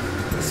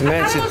 It's I thought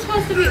matching. it was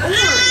supposed to be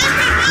orange.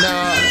 No,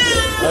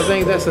 I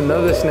think that's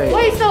another snake.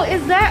 Wait, so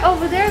is that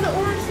over there the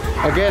orange snake?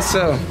 I guess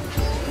so.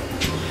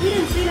 You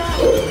didn't see that?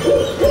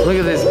 Look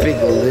at this big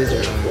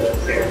lizard.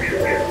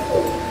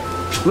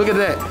 Look at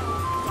that.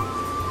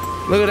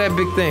 Look at that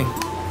big thing.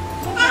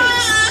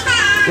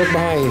 Look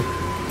behind you.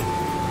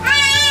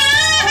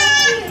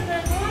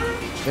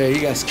 There,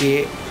 you got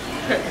scared.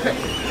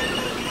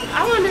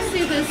 I want to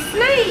see the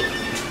snake.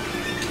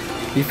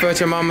 You felt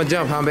your mama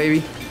jump, huh,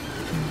 baby?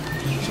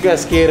 She got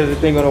scared of the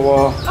thing on the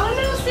wall. Oh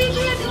no, see,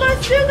 I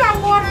still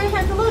got water in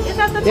here. Look, it's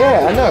at the top.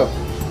 Yeah, I know.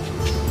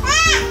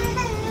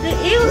 The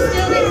eel's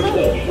still there.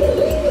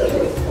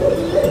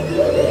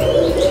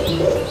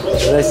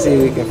 Let's see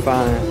what we can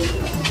find.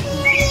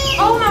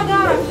 Oh my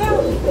God, I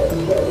found it.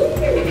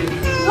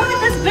 Look at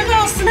this big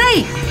old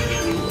snake.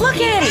 Look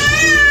at it.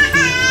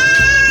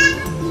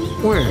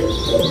 Where?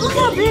 Look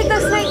how big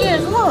that snake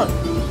is. Look.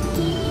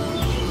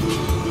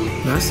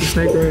 That's the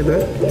snake right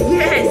there.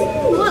 Yes.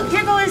 Look,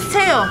 here goes his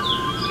tail.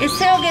 His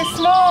tail gets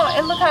small,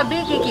 and look how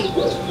big it gets.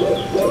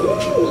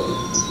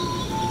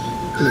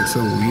 It looks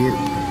so weird.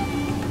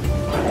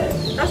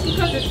 That's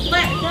because it's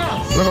flat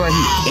down. Look like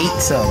he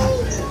ate something.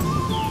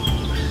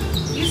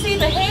 You see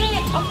the head?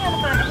 I'm trying to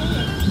find the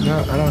head. No,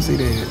 I don't see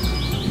that.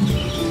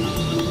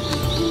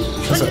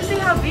 But you see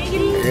how big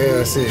it is?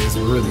 Yeah, I see it. It's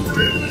really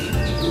big.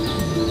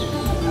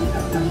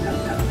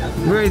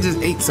 Mary just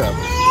ate something.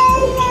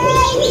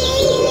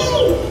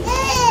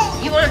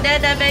 You want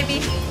that, baby?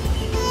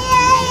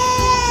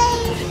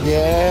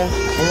 Yeah,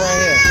 I'm right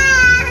here.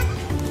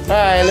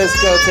 Alright, let's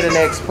go to the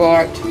next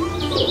part.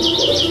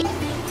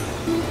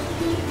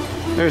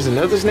 There's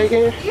another snake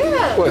here?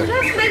 Yeah. Where?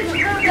 That snake was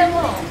not that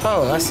long.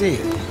 Oh, I see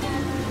it.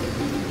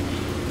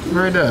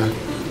 Right there.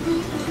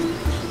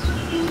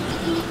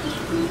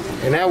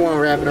 And that one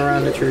wrapping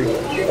around the tree.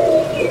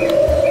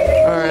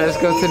 Alright, let's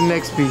go to the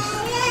next piece.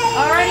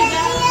 Alrighty,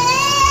 guys.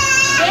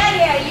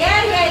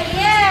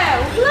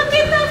 Yeah. Look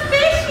at the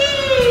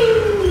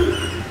fishies.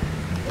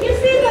 You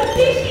see the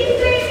fishies,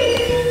 baby?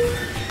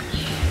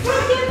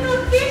 Look at the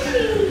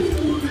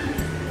fishies.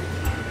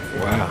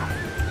 Wow.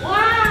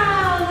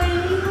 Wow,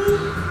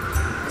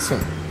 baby.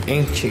 Some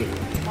ancient.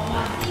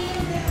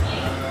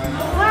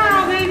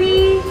 Wow, baby.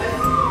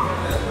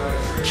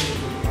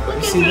 Look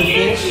at see the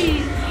fish?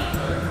 fishies.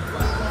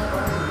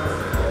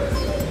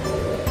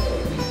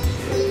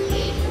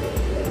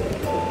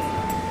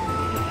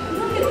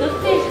 Look at the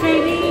fish,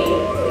 baby.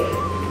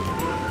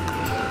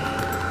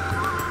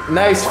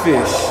 Nice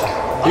fish.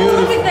 Oh, look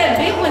Beautiful. at that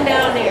big one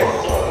down there.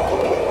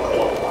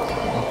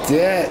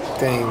 That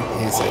thing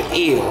is an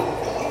eel.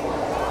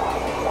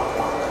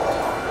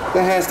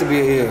 That has to be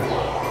an eel.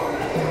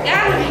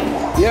 Gotta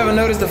be. You ever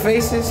notice the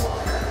faces?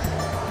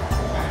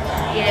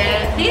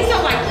 Yeah, these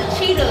are like the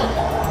cheetah,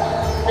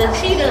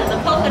 the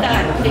polka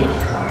dot fish.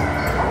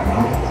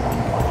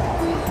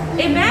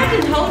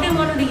 Imagine holding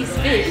one of these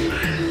fish.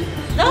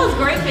 Those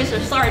great fish are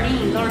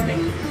sardines, aren't they?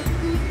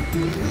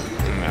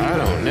 I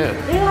don't know.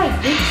 They're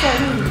like big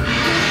sardines.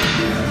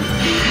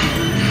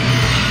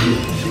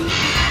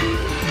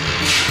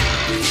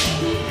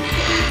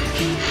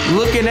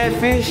 Looking at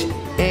fish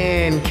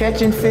and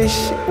catching fish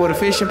with a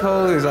fishing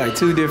pole is like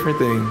two different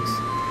things.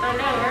 I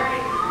know,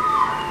 right?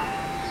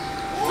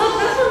 Look,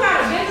 this one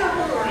got a bigger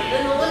horn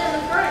than the one in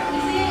the front.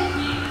 You see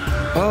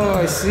it? Oh,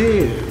 I see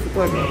it. It's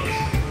like a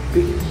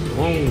big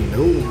long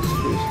nose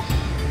fish.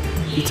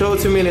 You told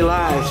too many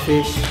lies,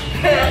 fish.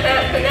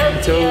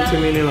 You told too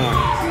many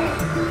lies.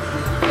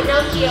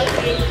 Pinocchio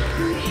fish.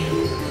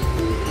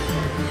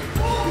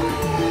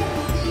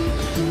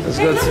 Let's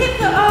Hey, go look to. at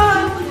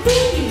the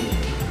thingy.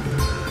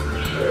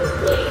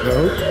 No,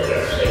 Look at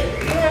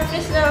that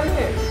fish down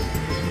here.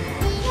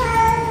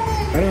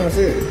 I don't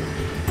see it.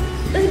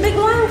 This big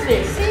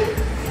lungfish, see?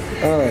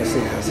 Oh, I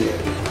see it.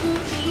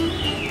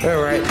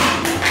 All right.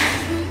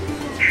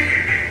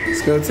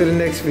 Let's go to the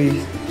next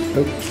feed.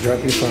 Oh, drop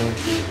your phone.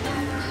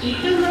 You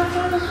threw my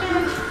phone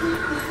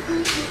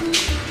fish?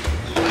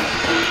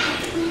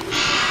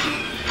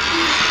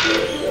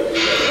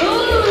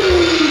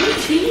 Ooh,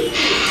 cheese.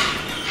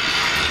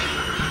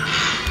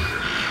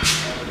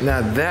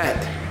 Now that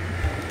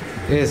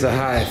It's a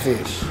high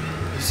fish.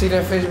 You see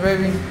that fish,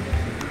 baby?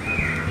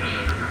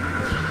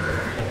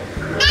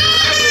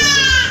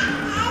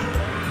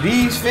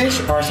 These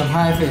fish are some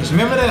high fish.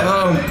 Remember that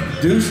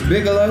Deuce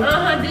Bigelow?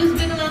 Deuce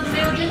Bigelow, the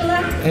male gigolo.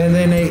 And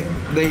then he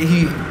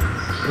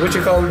what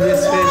you call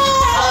this fish?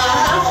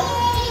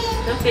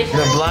 The fish.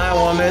 The blind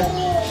woman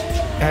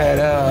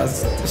had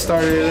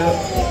started it up.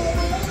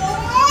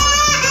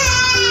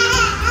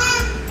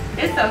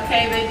 It's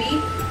okay,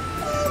 baby.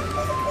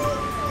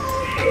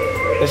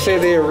 They say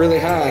they're really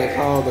high,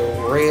 called the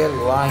red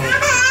lion.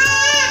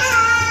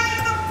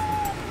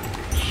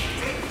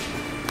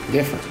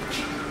 Different.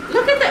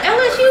 Look at the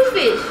LSU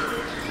fish.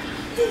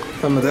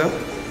 Some of them?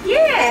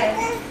 Yeah.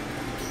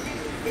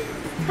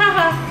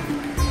 Haha.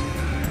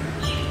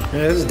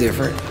 Yeah, it's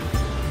different.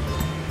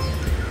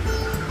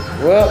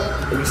 Well,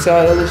 we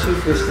saw LSU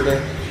fish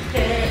today.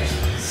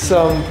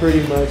 Some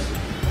pretty much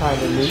kind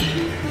of new.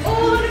 Oh,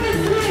 look at this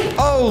snake.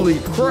 Holy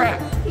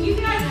crap! You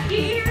guys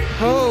scared?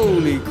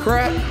 Holy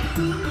crap!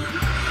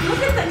 Look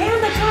at the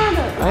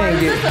anaconda. I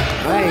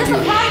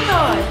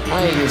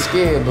ain't get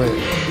scared, but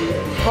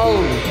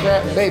holy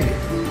crap, baby.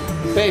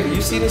 Baby,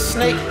 you see this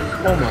snake?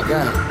 Oh my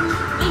god.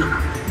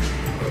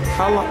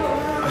 I'm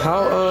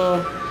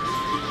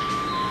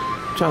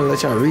trying to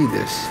let y'all read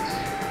this.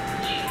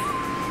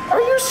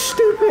 Are you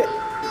stupid?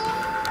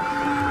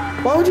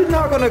 Why would you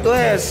knock on the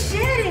glass? It's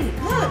shedding.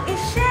 Look,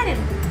 it's shedding.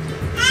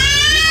 You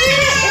see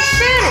it? It's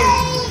shedding.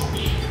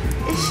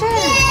 It's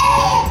shedding.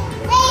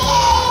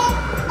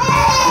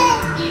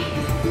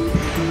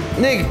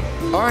 Nigga,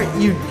 aren't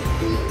you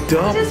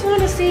dumb? I just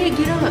want to see it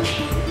get up.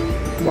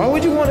 Why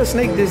would you want a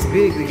snake this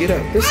big to get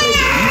up? This snake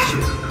will eat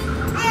you.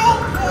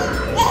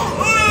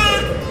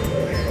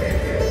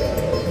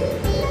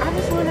 I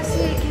just want to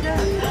see it get up.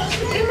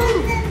 It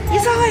moved. You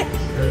saw it?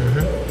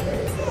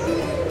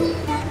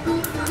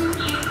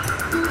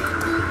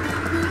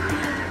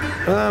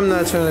 I'm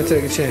not trying to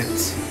take a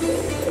chance.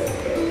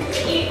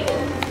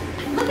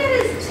 Look at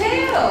his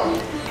tail.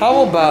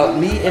 How about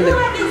me and Look the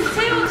at his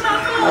tail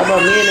chopped How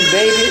about me and the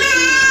baby?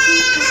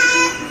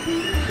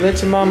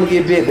 Let your mama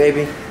get bit,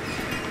 baby.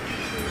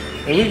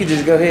 And we could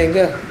just go ahead and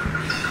go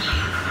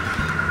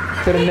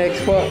to the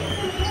next spot.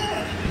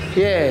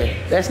 Yeah,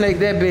 that snake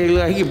that big, look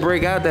like he could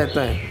break out that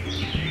thing.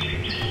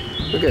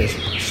 Look at this,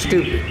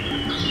 stupid.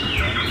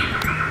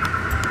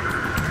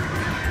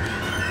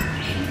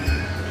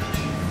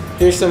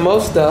 Here's some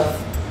more stuff.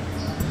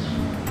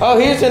 Oh,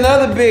 here's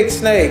another big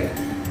snake.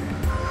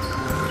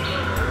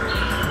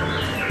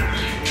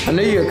 I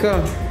knew you'd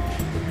come.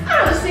 I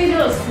don't see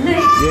no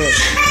snake. Yeah.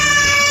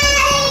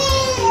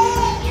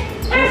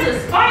 There's a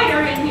spider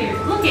in here.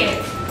 Look at it.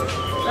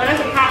 Oh, that's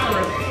a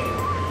cockroach.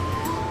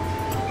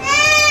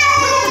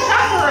 Look at the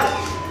cockroach.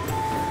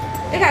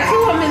 They got two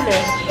of them in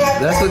there.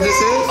 That's what this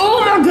is? Oh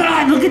my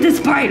God, look at the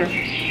spider.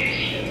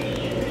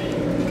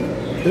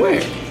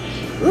 Where?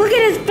 Look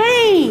at his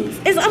fangs.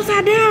 It's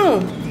upside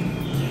down.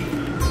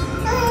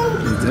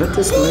 Is that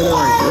the spider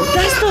right there?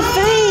 That's the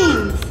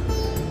fangs.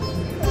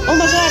 Oh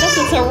my God, that's a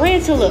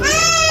tarantula.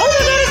 Oh my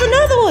God, there's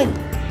another one.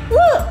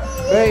 Look.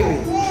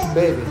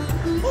 Baby.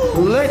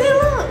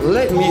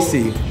 Let me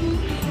see.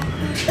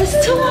 There's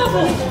two of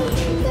them.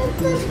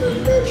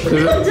 They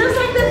look just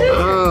like the picture.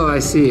 Oh, I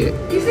see it.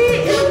 You see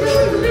it? It looks just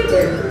like the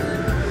picture.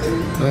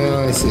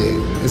 Oh, I see it.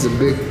 It's a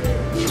big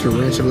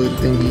tarantula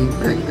thingy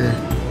back there.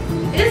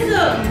 It's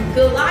a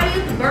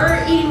Goliath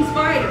bird-eating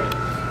spider.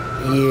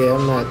 Yeah,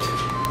 I'm not.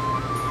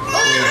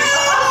 Oh,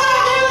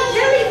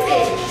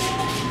 jellyfish.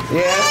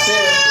 Yeah, that's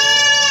it.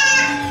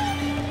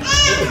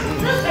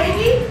 Look,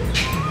 baby.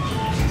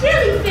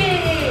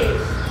 Jellyfish.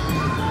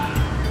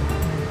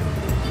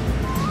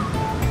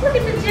 Look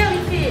at the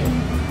jellyfish.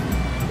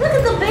 Look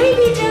at the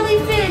baby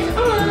jellyfish.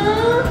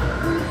 Aww.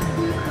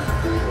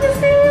 You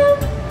see them?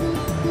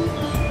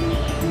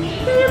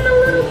 They're the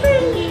little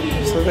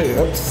thingies. So they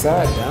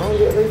upside down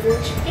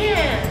jellyfish?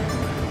 Yeah.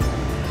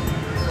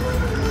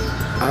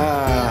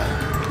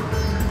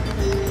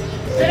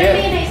 So that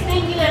means they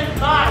stinky at the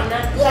bottom,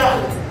 not the top.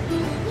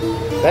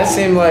 That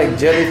seemed like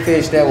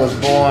jellyfish that was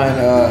born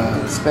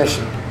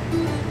special.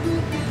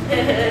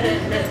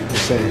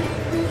 Say.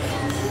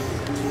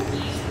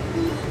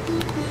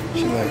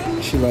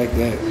 She like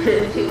that.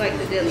 She like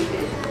the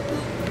jellyfish.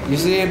 You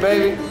see it,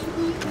 baby?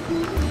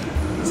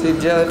 See the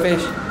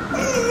jellyfish?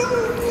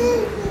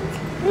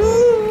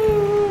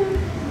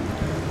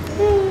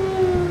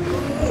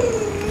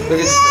 Look at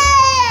this.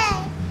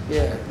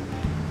 Yeah.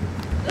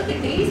 Look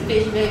at these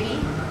fish, baby.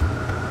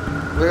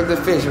 Look at the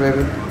fish,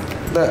 baby.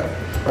 Look,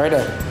 right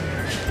up.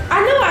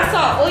 I knew I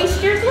saw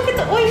oysters. Look at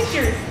the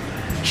oysters.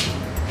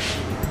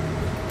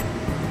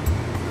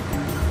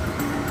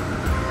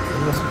 They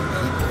must be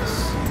eating this.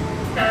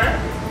 Huh?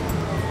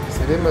 So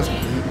they must be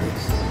eating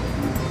this.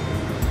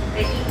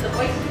 They eat the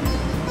oysters?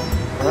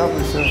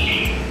 Probably so.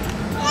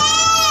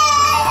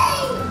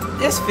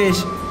 This fish.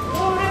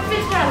 Oh, that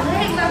fish got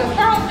legs like a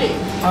crawfish.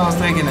 I was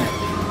thinking that.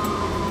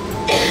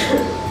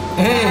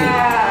 Hey,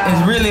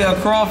 it's really a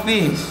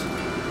crawfish.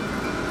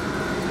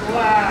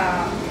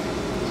 Wow.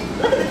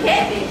 Look at the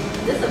catfish.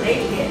 This is a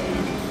baby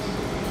catfish.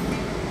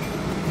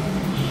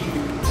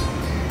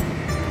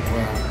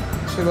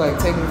 Wow. Should like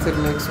take me to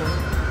the next one.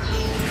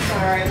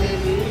 Alright,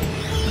 baby.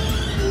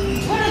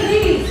 What are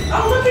these?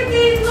 Oh, look at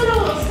these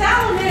little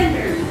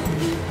salamanders.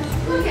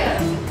 Look at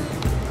them.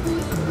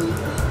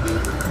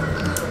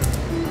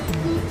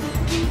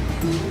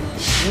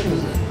 What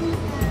is it?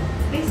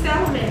 These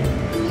salamanders.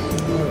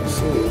 Oh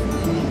shit.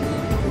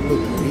 They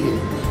look weird.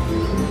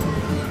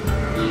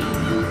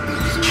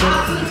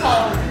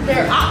 Oxytoles.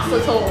 They're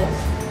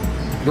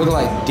oxytoles. Look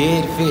like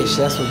dead fish.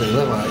 That's what they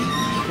look like.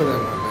 Look at that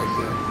one back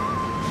there.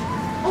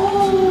 Oh,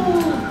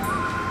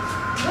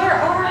 where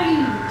are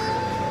you?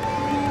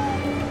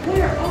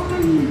 Where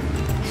are you?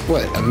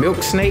 What? A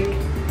milk snake?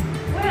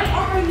 Where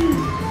are you?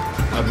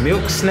 A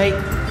milk snake?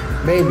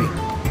 Baby.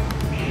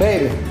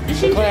 Baby.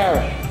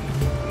 SACLARA.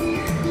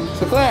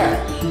 SACLARA.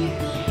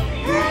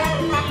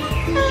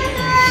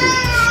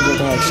 She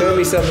looking like, show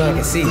me something I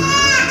can see.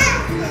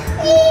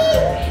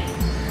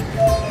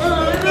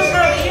 There's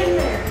nobody in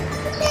there.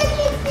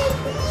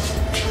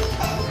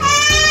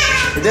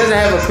 It doesn't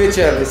have a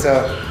picture of it, so.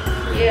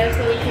 Yeah,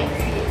 so we can't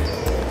see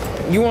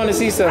it. You want to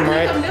see something,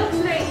 I right? think a milk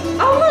snake.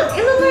 Oh, look,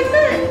 it looks like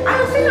that. I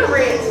don't see no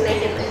red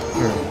snake in there.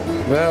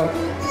 Well,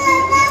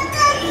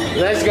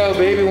 let's go,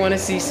 baby. Want to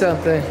see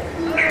something?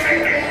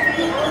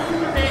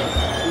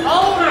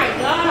 Oh my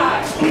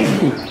God.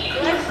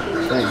 Bless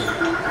you. Thank you.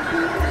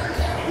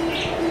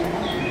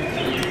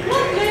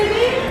 Look,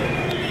 baby.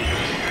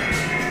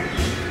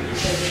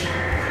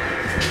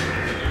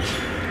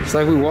 It's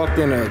like we walked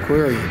in an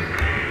aquarium.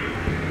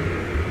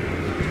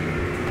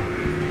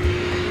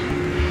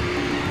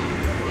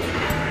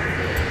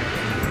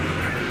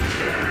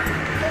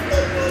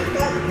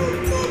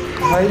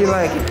 How you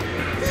like it?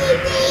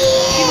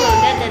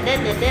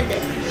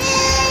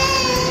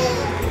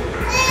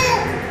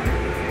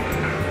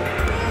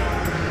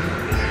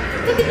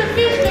 Look at the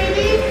fish,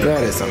 baby.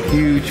 That is some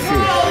huge fish.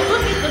 Oh,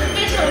 look at the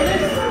fish on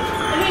this.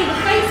 I mean, the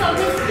face of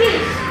this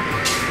fish.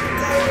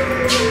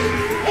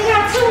 It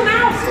got two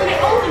mouths when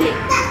they open it.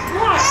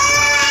 Watch.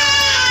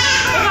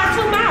 It got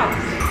two mouths.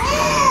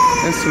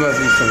 This must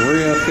be some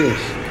real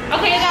fish.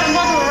 Okay, it got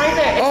another one right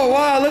there. Oh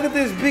wow, look at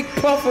this big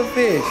puffer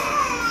fish.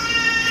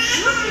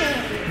 Look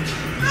at it.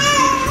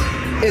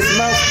 Its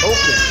mouth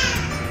open.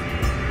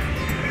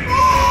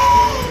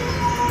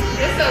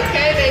 It's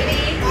okay, baby.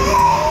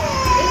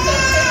 It's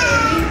okay,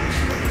 baby.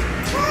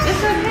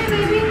 It's okay,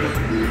 baby.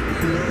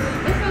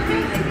 It's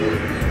okay,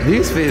 baby.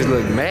 These fish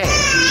look mad.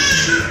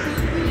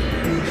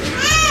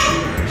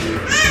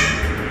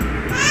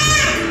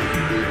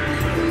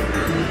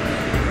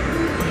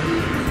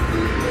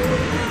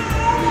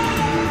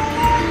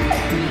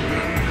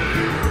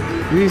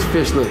 These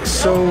fish look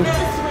so.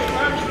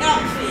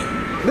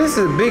 This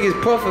is the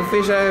biggest puffer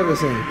fish I ever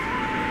seen.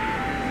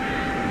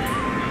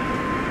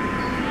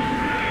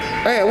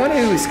 Hey, I wonder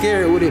if he was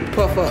scared, would it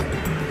puff up?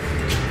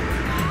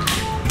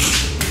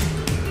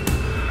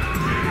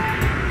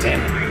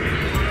 Damn it.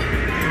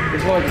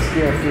 It's hard to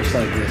scare a fish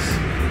like this.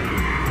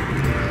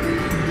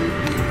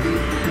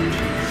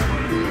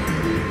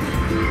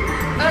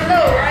 I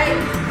know, right?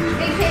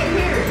 They can't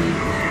hear it.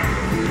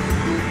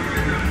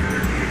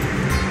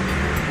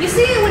 You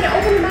see it when they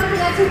open the mouth, they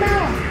got two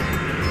mouths.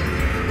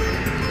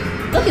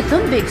 Look at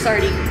them big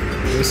sardines.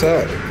 What's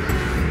up?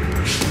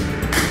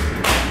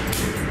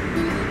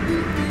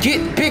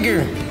 Get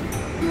bigger.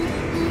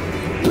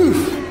 Poof.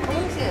 I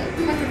want to see a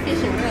puffer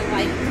fish in real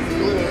life.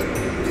 Blood.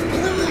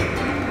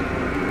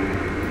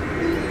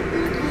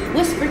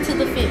 Whisper to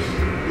the fish.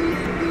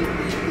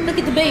 Look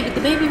at the baby.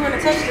 The baby want to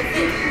touch the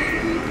fish.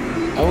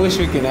 I wish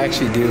we could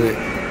actually do it.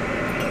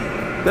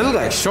 They look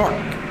like shark.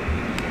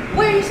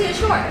 Where you see a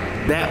shark?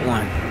 That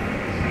one.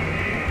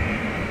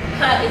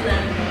 How is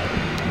that?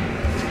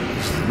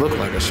 Look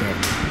like a shark.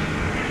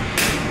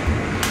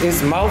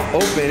 Its mouth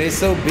open. It's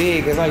so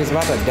big. It's like it's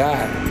about to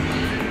die.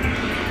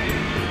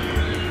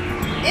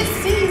 It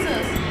sees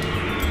us.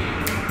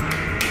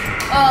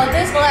 Oh,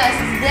 this glass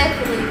is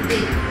definitely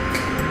big.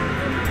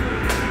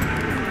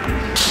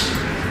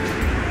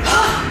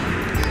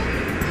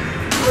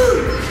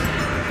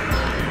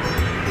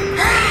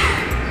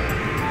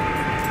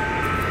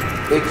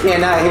 It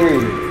cannot hear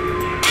you.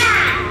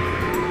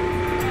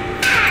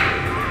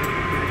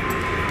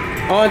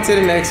 On to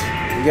the next,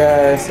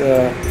 guys.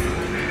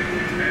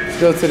 Let's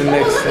go to the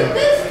next Look thing. at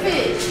this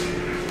fish.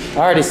 I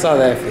already saw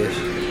that fish.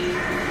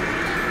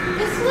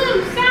 It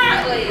swims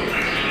sideways.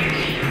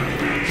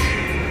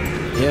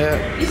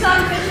 Yeah. You saw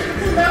the fish with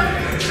the two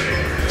mouths?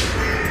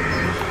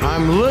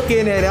 I'm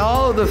looking at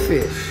all the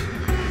fish.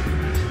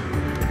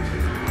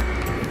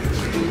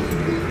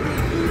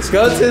 Let's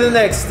go to the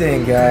next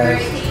thing, Alright,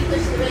 guys. can you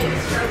push the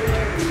babies from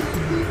there?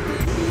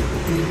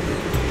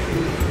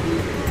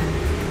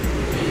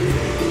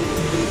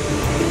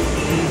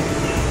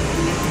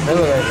 They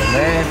look like a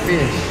mad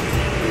fish.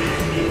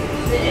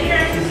 The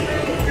interactive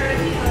screen is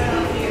currently coming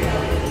off your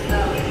helmet, so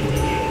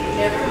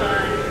never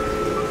mind.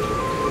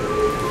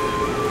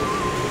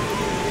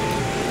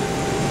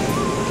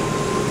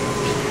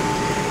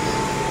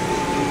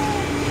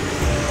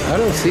 I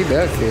don't see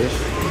that fish.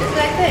 It's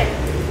back there.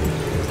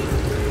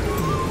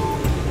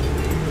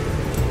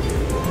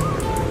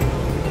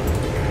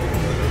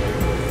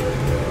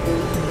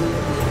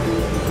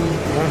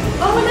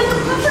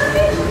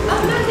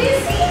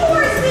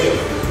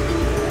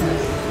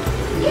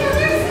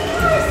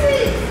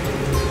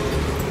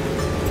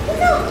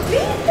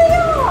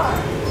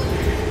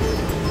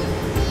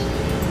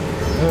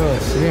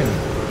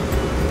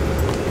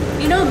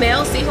 know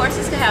male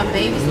seahorses can have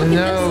babies. Look at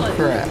No this one.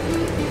 crap.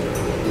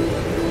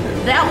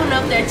 That one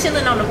up there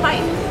chilling on the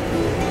pipe.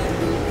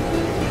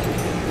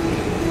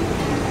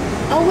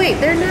 Oh wait,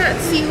 they're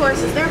not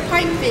seahorses. They're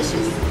pipe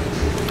fishes.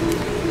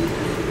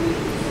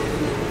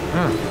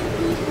 Huh.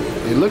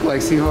 They look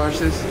like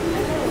seahorses.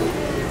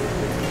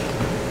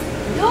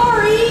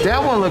 Dory!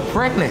 That one looked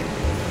pregnant.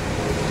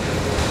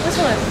 Which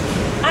one?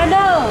 I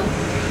know.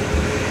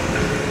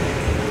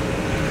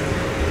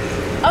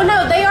 Oh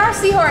no, they are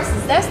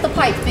seahorses. That's the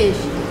pipe fish.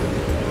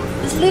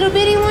 This little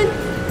bitty one.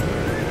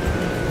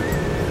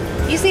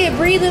 You see it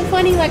breathing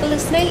funny like a little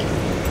snake?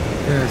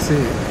 Yeah, I see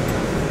it.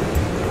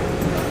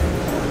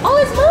 Oh,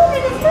 it's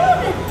moving, it's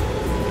moving.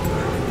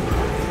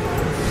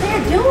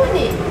 They're doing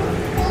it.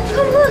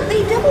 Come look,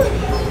 they doing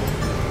it.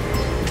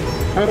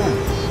 Hold on.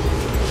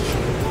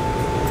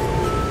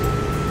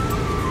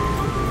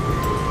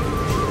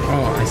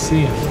 Oh, I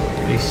see them.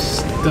 They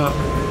stuck,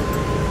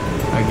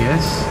 I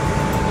guess.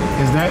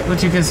 Is that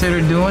what you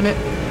consider doing it?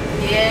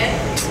 Yeah.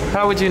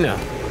 How would you know?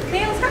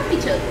 Tails hurt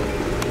each other.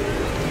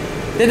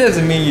 That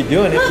doesn't mean you're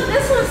doing it. Look,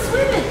 this one's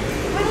swimming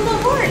like a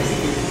little horse.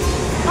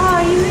 Oh,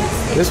 you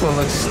missed it. This one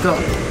looks stuck.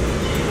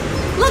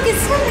 Look,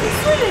 it's swimming, it's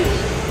swimming.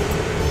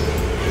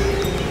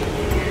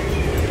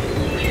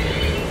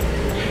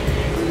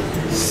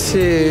 So,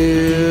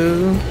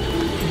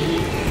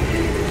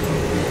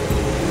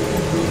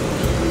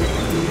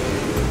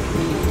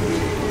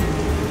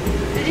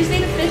 Did you see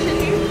the fish in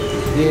here?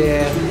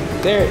 yeah,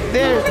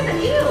 they're. Look at the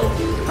eel.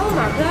 Oh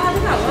my God,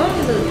 look how long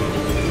it looks.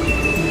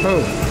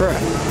 Oh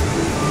crap!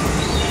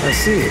 I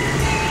see it.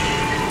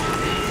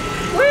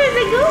 Where is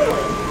it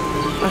going?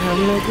 I have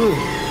no clue.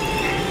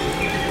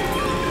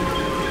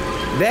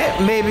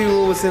 That may be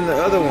what was in the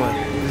other one.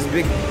 This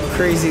big,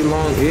 crazy,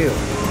 long eel.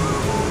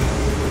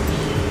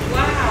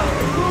 Wow,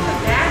 it's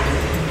going back.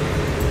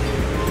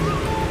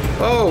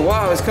 Oh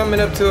wow, it's coming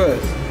up to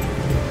us.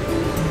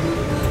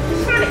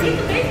 It's trying to eat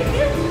the baby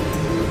fish.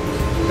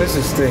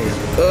 This thing is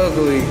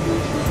ugly. I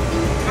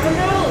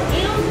know,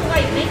 eels are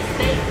like big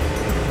snakes.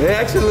 They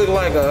actually look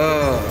like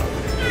a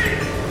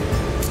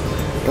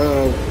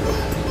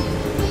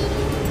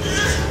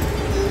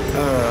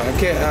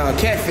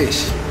catfish.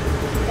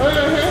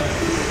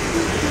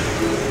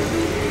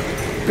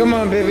 Come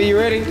on, baby, you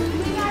ready?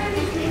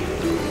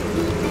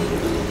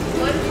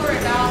 One for $1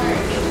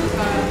 and eel for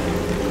 $5.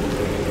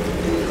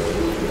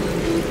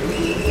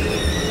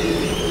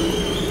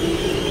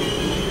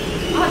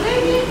 Oh,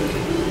 dang it.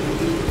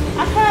 I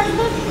tried to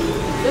look.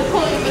 The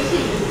coin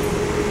machine.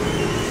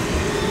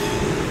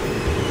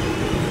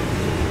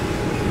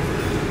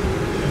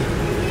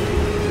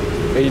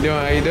 How you doing?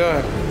 How you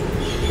doing?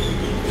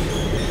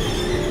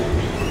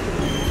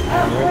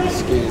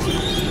 Excuse me.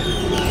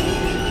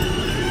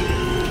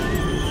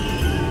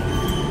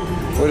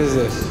 What is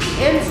this?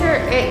 Enter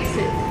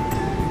exit.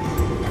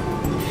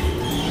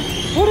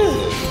 What is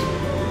this?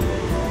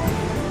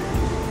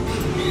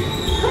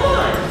 Come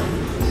on.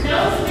 No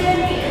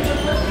standing in the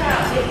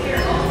lookout if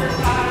you're over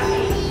 5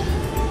 feet.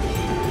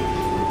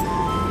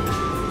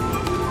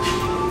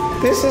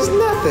 This is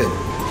nothing.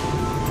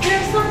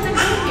 There's something in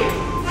here.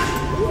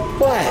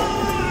 What?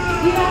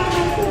 You have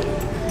to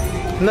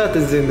look.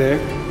 Nothing's in there.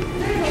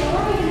 There's a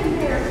lion in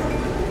there or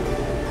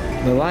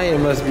something. The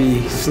lion must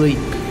be asleep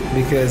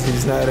because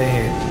he's not in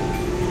here.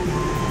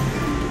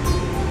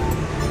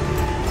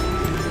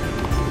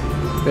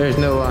 There's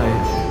no lion.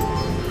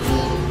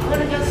 I'm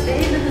gonna go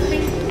stand in the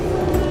thing.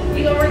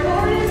 You gonna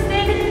record it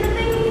standing in the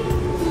thing?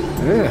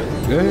 Yeah,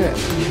 go ahead.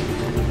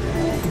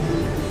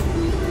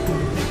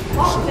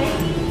 Walk,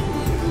 baby.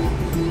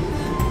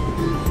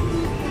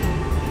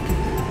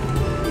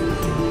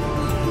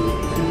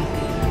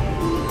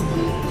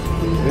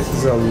 This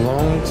is a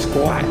long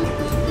squat. I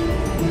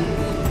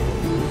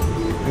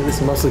think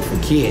it's mostly for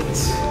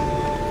kids.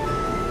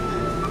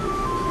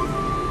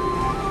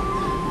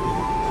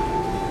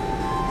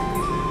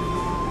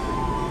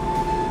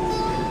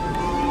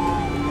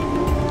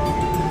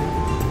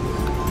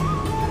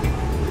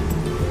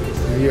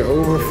 You're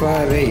over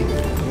 5'8".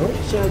 Where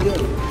did y'all go?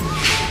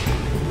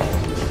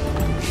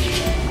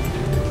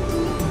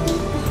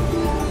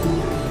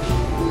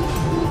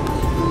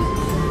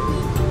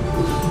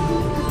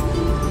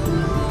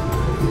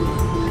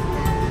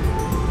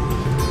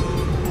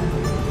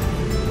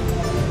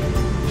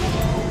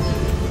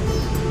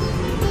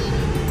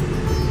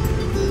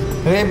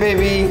 Hey,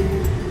 baby.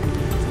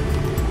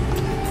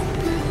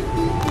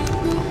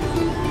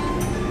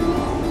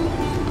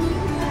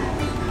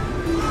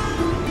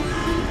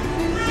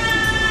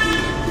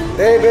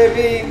 Hey,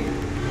 baby.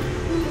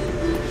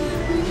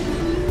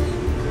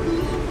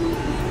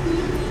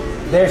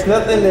 There's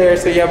nothing there,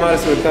 so y'all might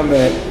as well come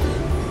back.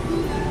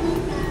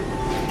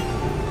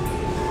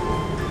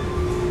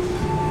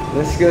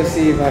 Let's go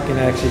see if I can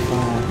actually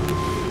find.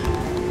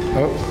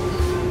 Oh.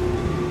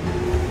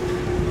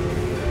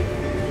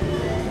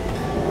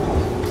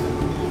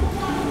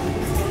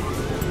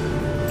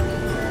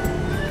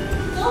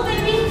 Go,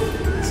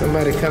 baby.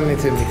 Somebody coming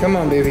to me. Come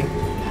on, baby.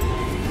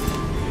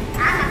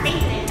 I'm not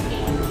thinking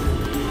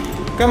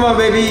anything. Come on,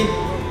 baby.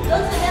 Go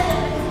to the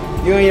other.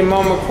 You and your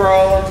mama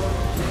crawling.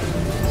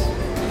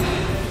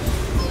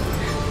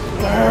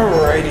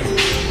 Alrighty.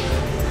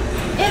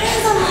 It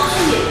is a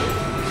lion.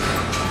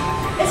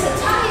 It's a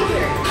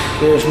tiger.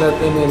 There's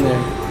nothing in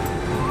there.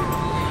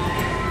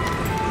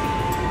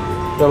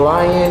 The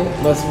lion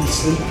must be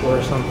asleep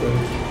or something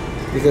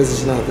because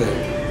it's not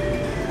there.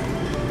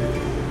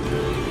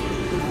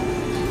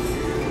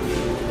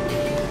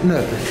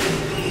 Nothing.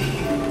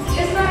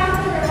 It's not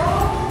out there at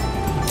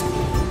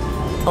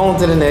all. On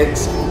to the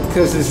next,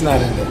 because it's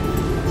not in there.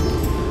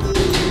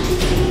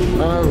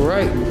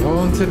 Alright,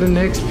 on to the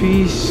next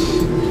piece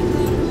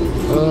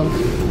of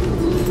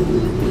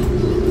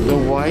the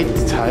white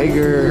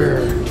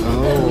tiger.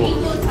 Oh.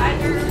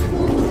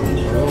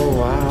 Oh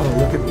wow,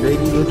 look at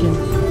baby looking.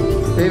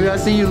 Baby, I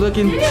see you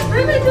looking. Did it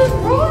really just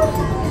roar?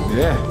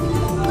 Yeah.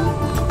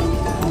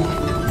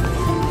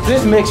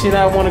 This makes you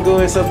not want to go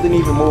in something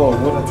even more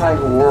when a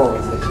tiger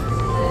roars.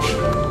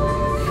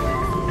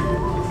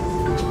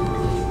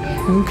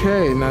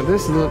 Okay, now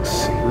this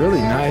looks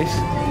really nice.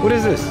 What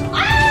is this? Oh!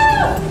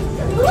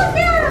 Look at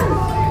him!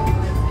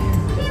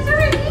 He's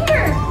right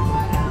here!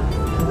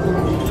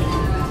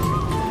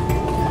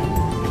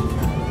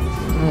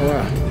 Oh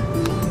wow.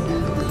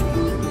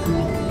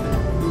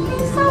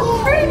 He's so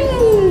pretty!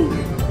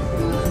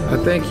 I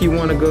think he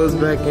goes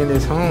back in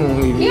his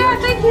home. Yeah, I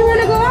think he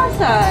wanna go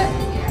outside.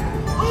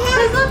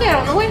 Cause look at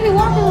him, the way he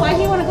walking like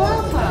he wanna go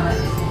outside.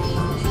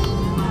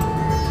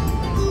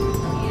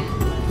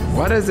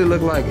 Why does it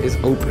look like it's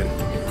open?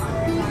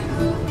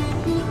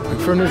 Like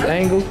from this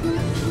angle,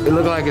 it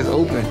looks like it's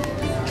open.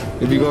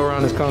 If you go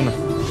around this corner.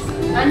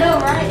 I know,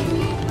 right?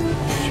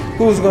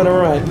 Who's gonna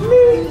run?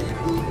 Me.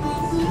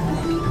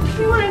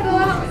 He wanna go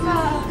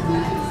outside.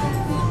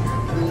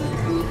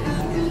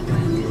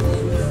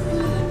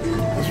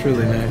 That's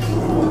really nice.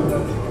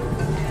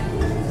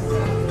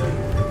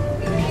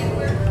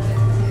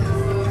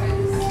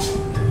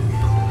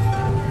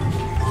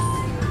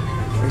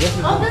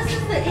 Oh, this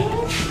is the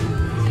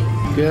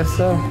end? Guess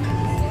so.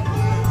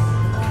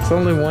 It's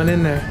only one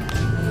in there.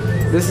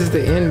 This is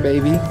the end,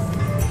 baby.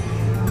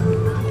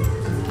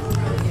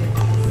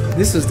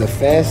 This is the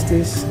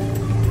fastest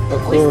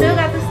aquarium. We still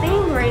got the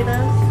stingray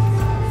though.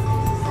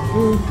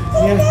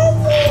 Yeah.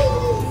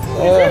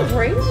 Is it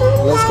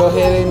breathing? Let's go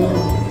ahead and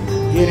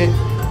get it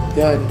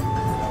done.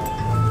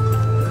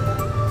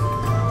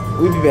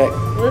 We'll be back.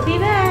 We'll be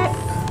back.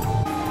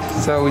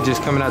 So we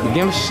just coming out the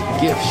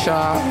gift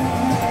shop.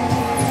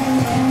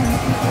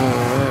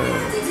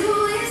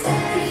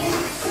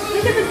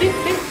 Look at the big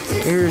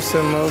fish. Here's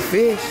some more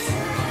fish.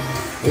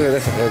 Look,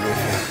 that's an ugly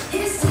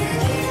fish.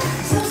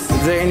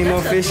 Is there any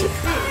more fish?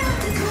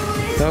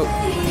 Nope.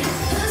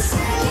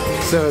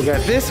 So we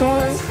got this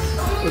one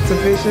with some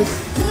fishes.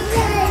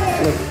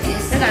 Look.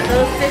 I got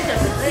those fish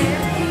over there.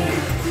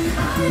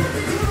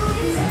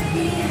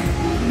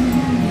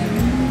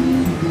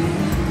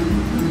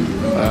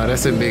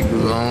 That's a big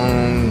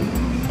long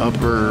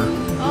upper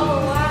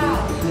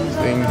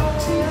thing.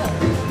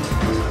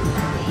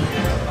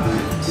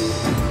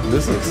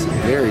 This looks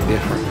very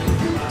different.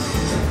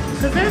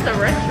 Because there's a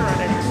restaurant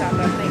at the top, I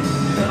think.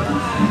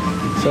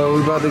 So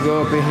we about to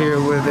go up in here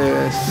where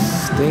the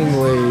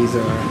stingrays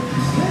are.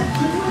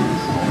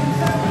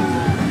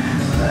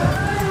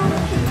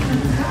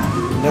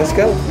 Let's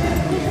go.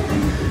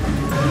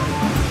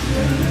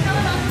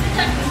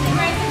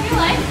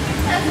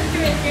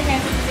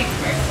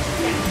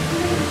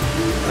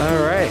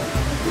 All right.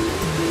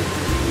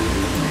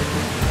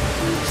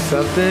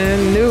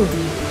 Something new.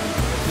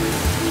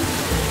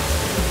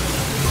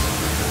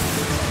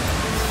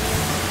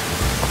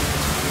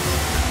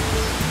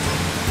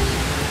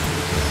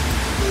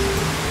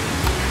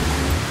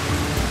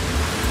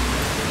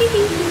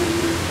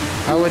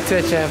 I would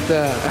touch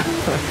after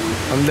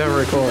I'm done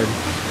recording.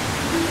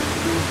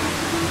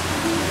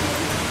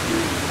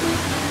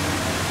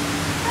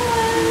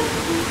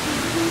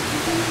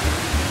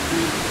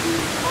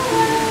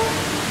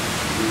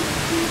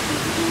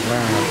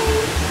 Wow.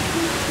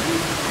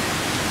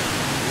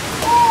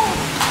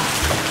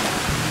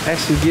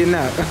 Actually getting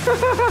out.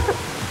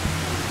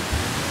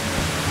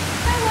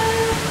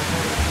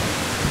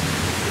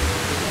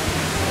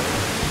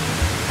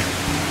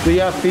 Do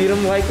y'all feed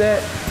them like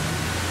that?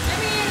 I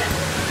mean,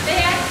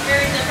 they act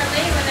very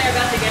differently when they're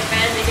about to get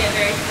fed. They get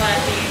very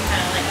splashy and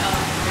kind of like,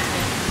 oh,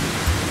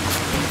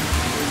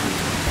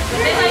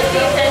 but they like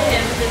the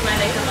attention, which is why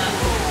they come up.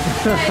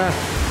 Okay.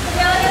 So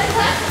we're all going to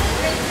touch.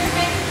 Raise your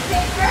hand to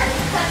take first.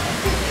 Touch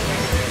with 2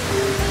 fingers.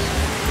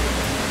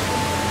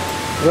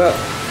 Well,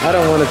 I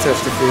don't want to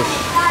touch the fish.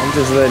 I'm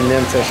just letting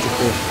them touch the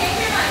fish. Change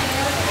your mind. You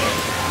know what to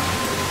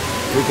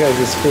do. Because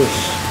it's fish.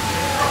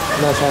 I'm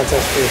not trying to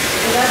touch fish.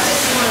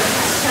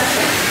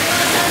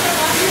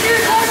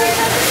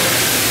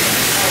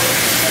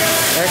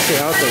 Actually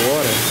out the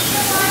water.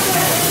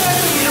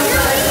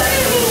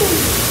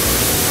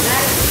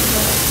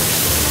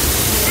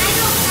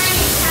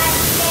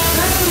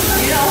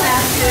 You don't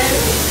have to.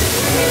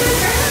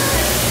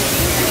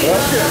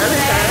 Well,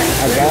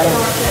 I got him.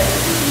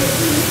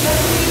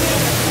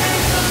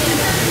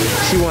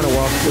 She want to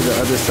walk to the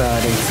other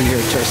side and see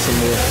her catch some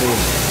more fish.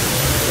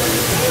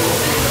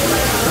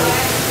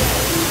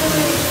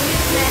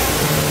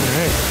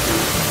 Alright.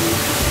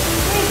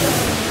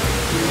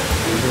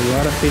 There's a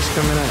lot of fish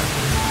coming out.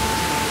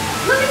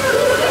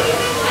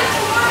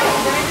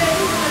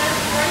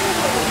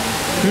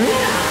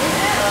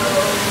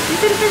 You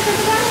see the fish at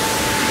the bottom?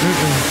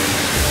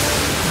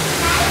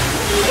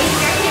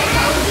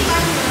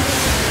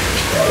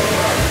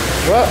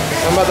 Well,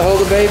 I'm about to hold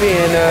the baby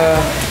and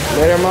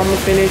let her mama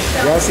finish.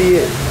 Y'all see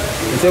it.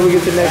 Until we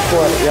get to the next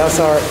part. Y'all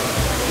saw it.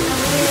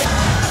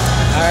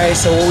 Alright,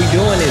 so what we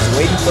doing is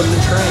waiting for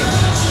the train.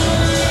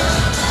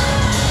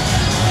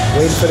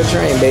 Waiting for the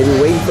train, baby.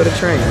 Waiting for the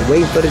train.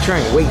 Waiting for the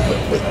train. Wait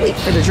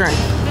for the train.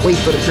 Wait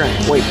for the train.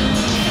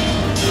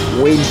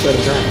 Waiting for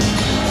the train.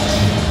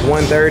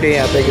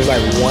 1:30, I think it's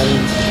like 1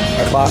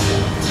 o'clock.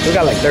 We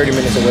got like 30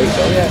 minutes to wait,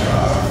 so yeah.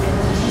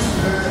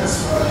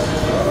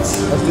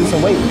 Let's do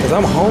some waiting, because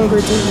I'm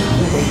hungry too.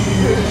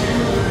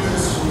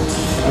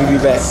 We'll be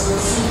back.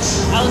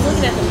 I was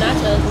looking at the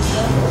nachos and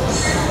stuff.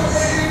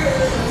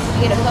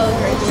 You get a pose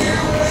right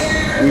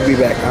there. We'll be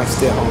back. I'm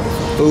still hungry.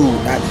 Food,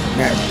 not.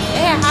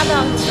 They had hot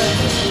dogs and stuff.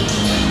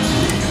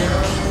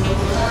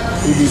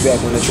 We'll be back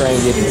when the train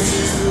gets here.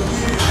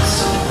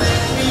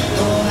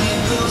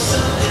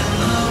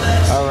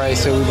 Alright,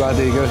 so we're about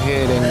to go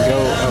ahead and go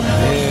up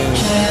in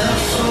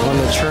on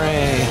the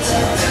train.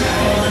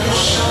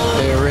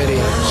 They're ready.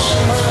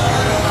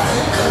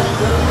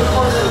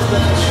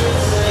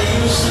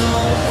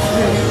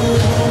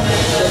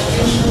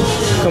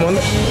 Come on.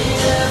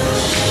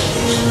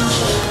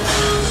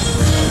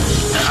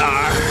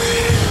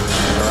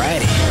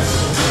 Alrighty.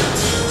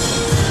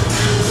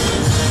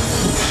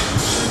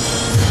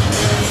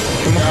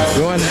 Come on,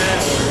 go on.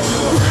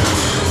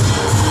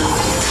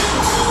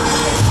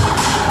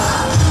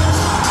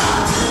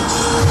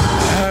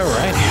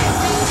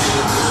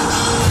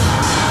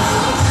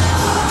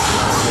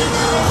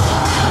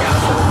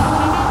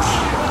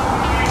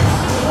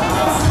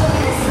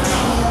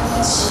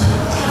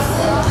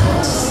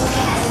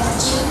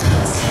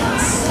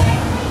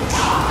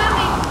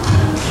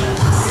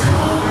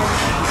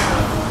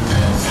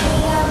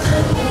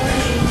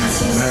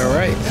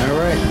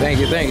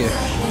 Thank you.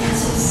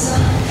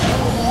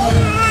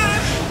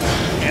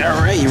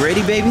 Alright, you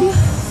ready, baby? You're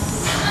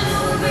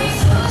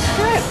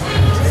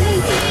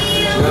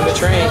on the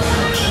train.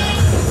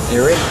 You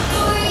ready?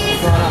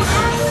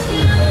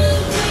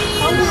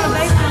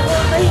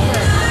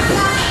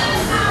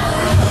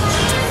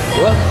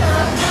 Well,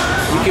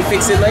 you can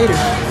fix it later.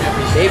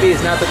 Baby,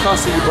 it's not the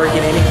cost of you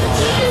breaking anything.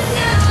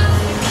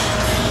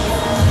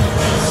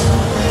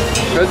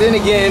 But then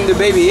again, the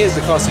baby is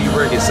the cost of you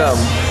breaking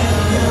something.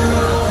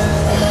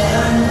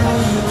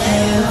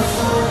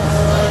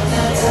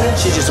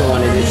 She just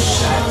wanted it.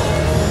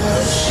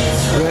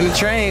 We're on the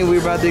train.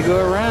 We're about to go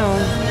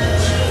around.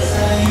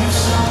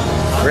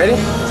 Ready?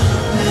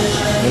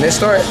 When it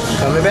start,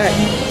 coming back.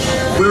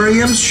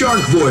 Aquarium's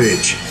Shark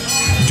Voyage.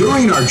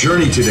 During our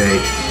journey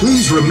today,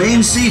 please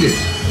remain seated,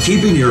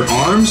 keeping your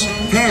arms,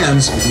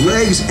 hands,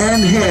 legs,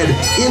 and head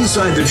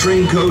inside the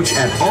train coach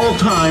at all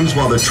times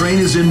while the train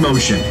is in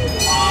motion.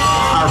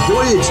 Our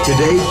voyage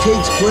today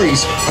takes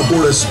place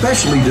aboard a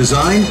specially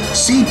designed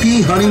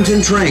CP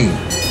Huntington train,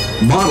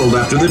 modeled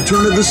after the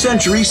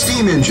turn-of-the-century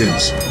steam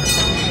engines.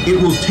 It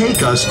will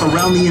take us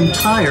around the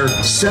entire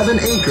 7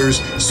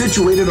 acres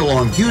situated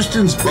along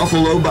Houston's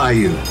Buffalo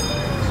Bayou.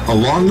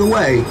 Along the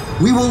way,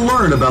 we will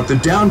learn about the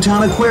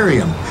downtown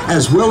aquarium,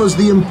 as well as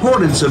the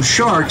importance of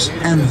sharks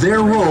and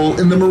their role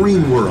in the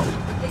marine world.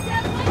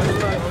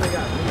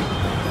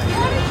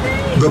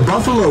 The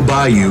Buffalo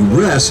Bayou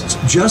rests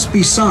just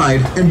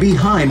beside and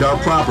behind our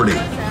property.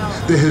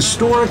 The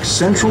historic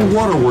Central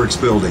Waterworks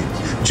building,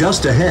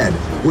 just ahead,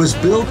 was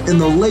built in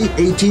the late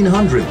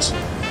 1800s.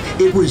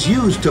 It was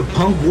used to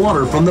pump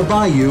water from the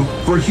bayou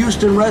for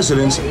Houston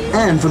residents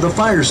and for the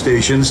fire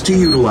stations to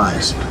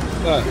utilize.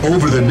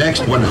 Over the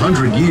next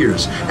 100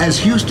 years, as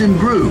Houston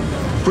grew,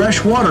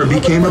 fresh water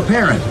became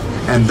apparent,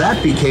 and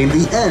that became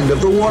the end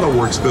of the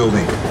Waterworks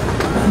building.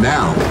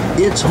 Now,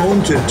 it's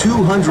home to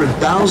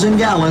 200,000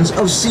 gallons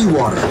of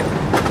seawater.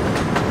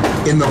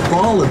 In the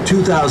fall of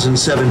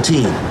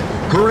 2017,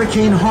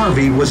 Hurricane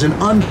Harvey was an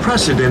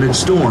unprecedented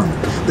storm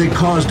that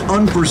caused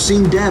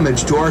unforeseen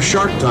damage to our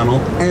shark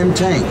tunnel and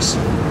tanks.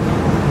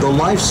 The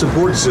life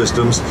support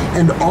systems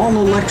and all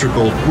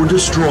electrical were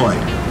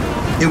destroyed.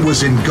 It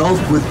was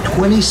engulfed with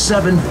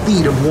 27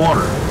 feet of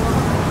water.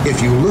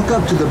 If you look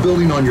up to the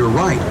building on your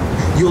right,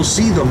 you'll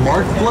see the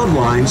marked flood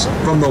lines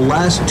from the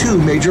last 2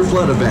 major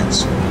flood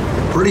events.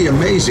 Pretty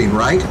amazing,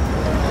 right?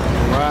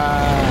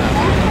 Wow.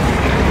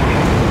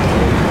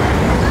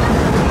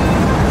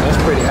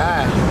 That's pretty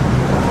high.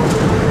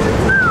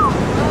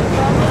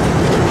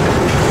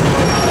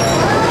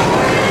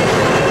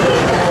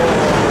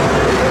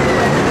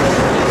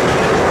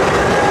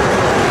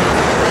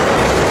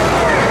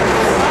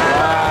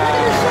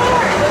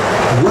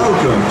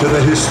 Welcome to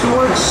the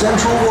historic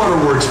Central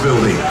Waterworks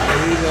building.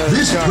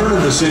 This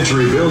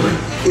turn-of-the-century building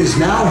is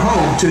now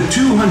home to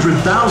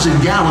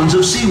 200,000 gallons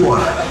of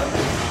seawater.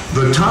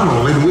 The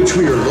tunnel in which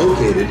we are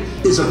located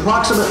is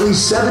approximately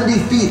 70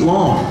 feet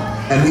long,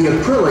 and the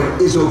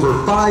acrylic is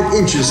over 5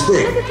 inches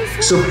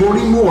thick,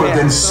 supporting more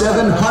than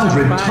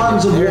 700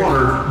 tons of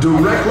water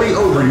directly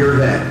over your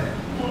head.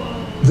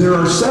 There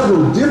are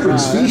several different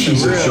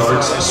species of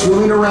sharks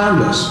swimming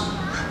around us.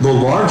 The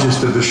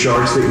largest of the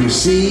sharks that you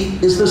see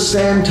is the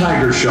sand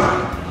tiger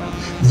shark.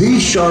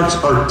 These sharks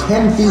are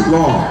 10 feet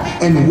long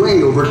and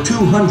weigh over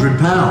 200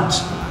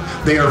 pounds.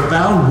 They are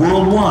found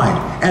worldwide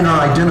and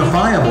are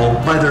identifiable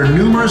by their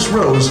numerous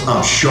rows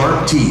of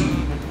sharp teeth.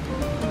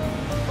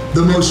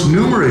 The most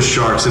numerous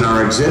sharks in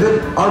our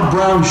exhibit are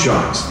brown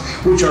sharks,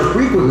 which are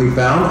frequently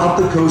found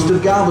off the coast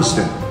of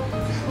Galveston.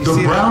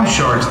 The brown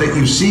sharks that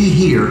you see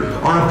here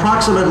are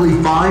approximately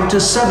 5 to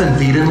 7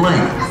 feet in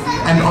length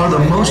and are the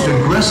most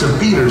aggressive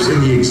feeders in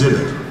the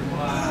exhibit.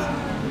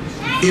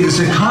 It is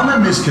a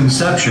common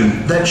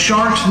misconception that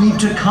sharks need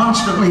to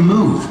constantly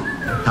move.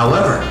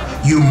 However,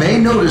 you may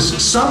notice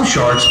some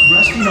sharks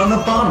resting on the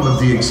bottom of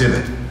the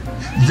exhibit.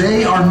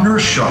 They are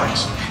nurse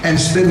sharks and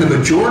spend the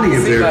majority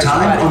of their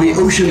time on the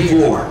ocean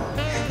floor.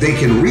 They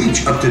can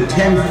reach up to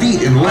 10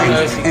 feet in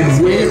length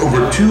and weigh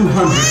over 200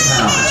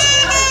 pounds.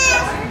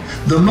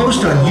 The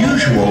most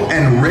unusual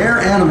and rare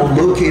animal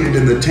located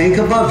in the tank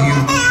above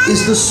you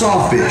is the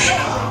sawfish.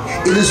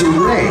 It is a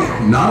ray,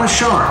 not a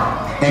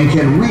shark, and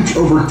can reach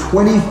over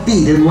 20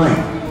 feet in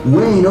length,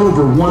 weighing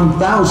over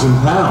 1,000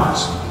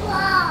 pounds.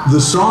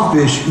 The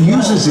sawfish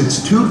uses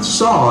its toothed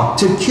saw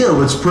to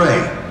kill its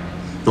prey.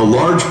 The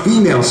large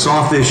female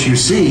sawfish you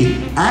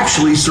see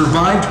actually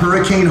survived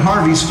Hurricane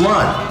Harvey's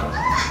flood.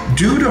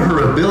 Due to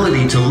her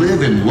ability to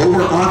live in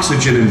lower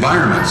oxygen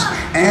environments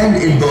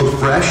and in both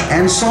fresh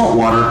and salt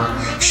water,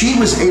 she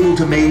was able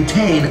to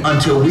maintain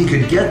until we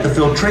could get the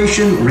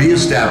filtration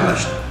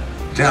reestablished.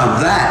 Now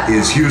that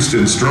is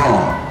Houston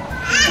strong.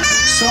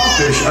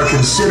 Sawfish are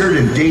considered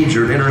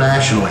endangered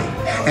internationally,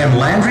 and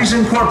Landry's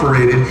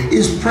Incorporated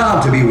is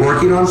proud to be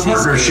working on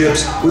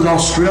partnerships with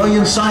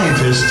Australian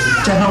scientists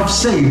to help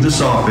save the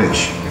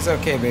sawfish. It's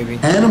okay, baby.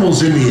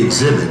 Animals in the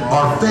exhibit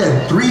are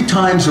fed 3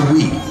 times a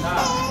week.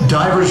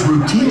 Divers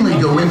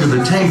routinely go into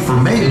the tank for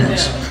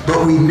maintenance,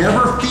 but we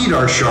never feed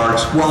our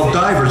sharks while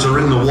divers are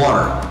in the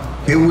water.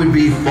 It would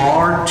be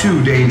far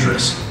too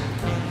dangerous.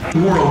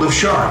 World of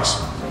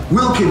sharks.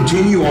 We'll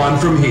continue on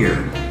from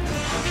here.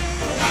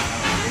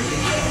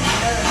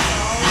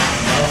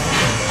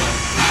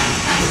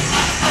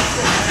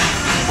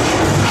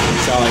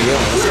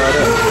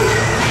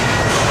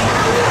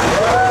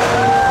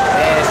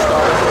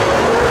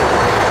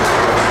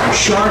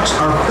 Sharks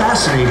are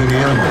fascinating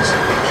animals.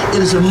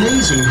 It is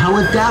amazing how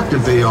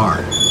adaptive they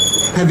are.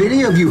 Have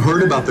any of you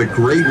heard about the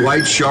great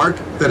white shark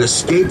that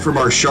escaped from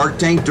our shark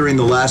tank during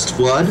the last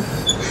flood?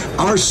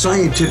 Our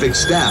scientific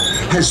staff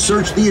has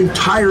searched the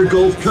entire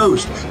Gulf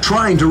Coast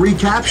trying to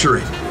recapture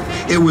it.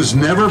 It was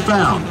never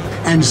found,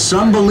 and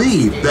some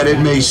believe that it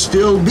may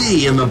still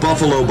be in the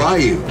Buffalo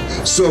Bayou.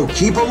 So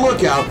keep a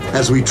lookout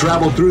as we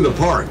travel through the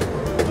park.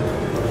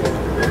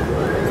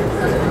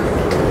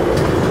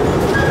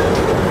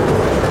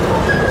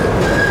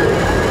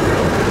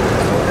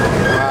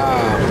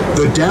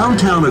 The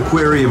Downtown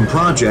Aquarium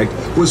project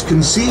was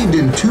conceived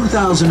in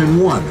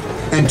 2001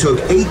 and took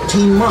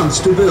 18 months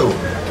to build.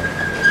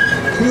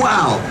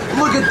 Wow,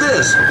 look at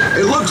this.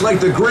 It looks like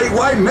the great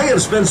white may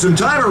have spent some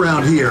time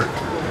around here.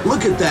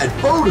 Look at that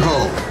boat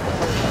hull.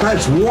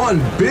 That's one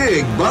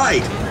big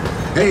bite.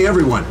 Hey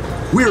everyone,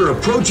 we're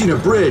approaching a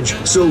bridge,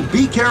 so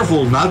be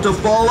careful not to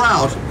fall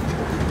out.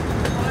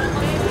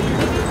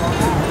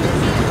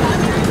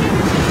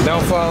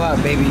 Don't fall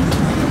out, baby.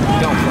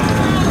 Don't fall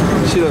out.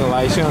 She looking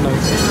like she don't know.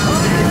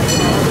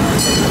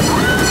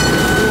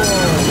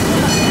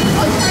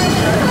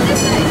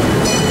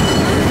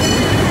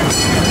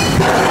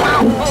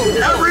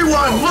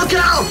 Everyone, look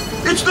out!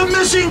 It's the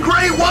missing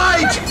great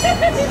white!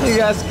 You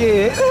got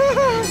scared.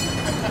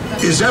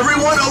 Is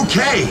everyone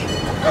okay?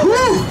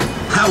 Whew,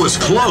 that was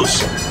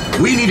close.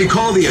 We need to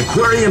call the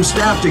aquarium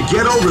staff to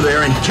get over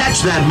there and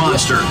catch that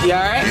monster. You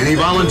all right? Any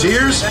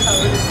volunteers?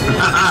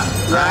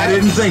 I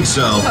didn't think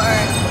so. All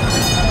right.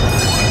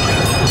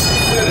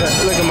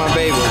 Look at my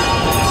baby.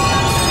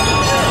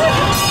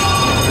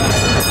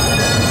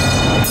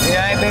 You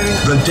all right, baby?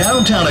 The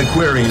Downtown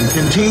Aquarium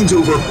contains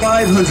over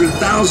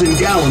 500,000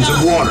 gallons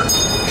of water.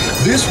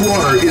 This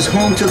water is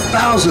home to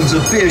thousands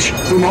of fish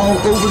from all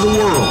over the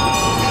world.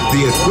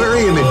 The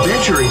Aquarium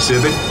Adventure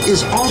exhibit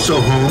is also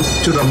home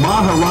to the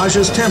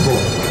Maharaja's Temple,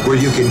 where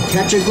you can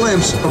catch a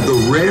glimpse of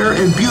the rare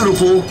and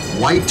beautiful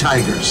white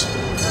tigers.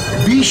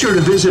 Be sure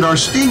to visit our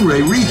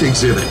Stingray Reef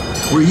exhibit,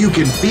 where you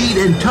can feed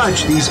and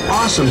touch these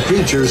awesome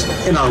creatures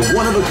in our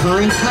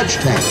one-of-a-kind touch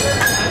tank.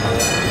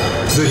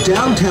 The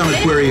Downtown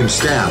Aquarium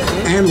staff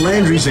and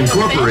Landry's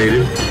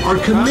Incorporated are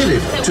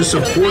committed to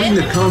supporting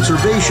the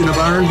conservation of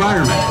our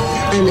environment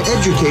and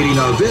educating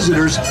our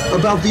visitors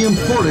about the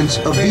importance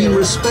of being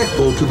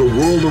respectful to the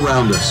world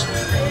around us.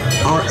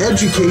 Our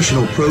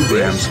educational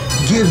programs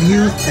give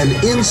youth an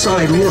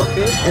inside look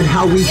at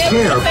how we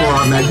care for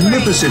our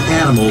magnificent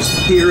animals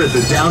here at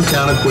the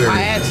Downtown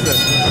Aquarium.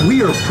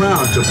 We are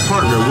proud to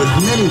partner with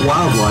many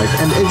wildlife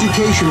and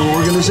educational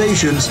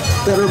organizations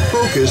that are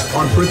focused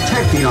on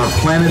protecting our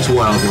planet's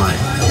wildlife.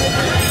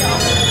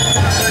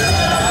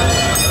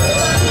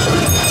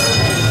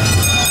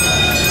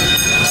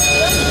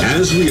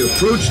 As we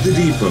approach the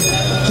depot,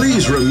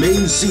 please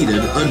remain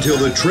seated until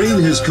the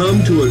train has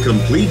come to a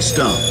complete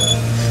stop.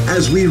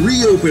 As we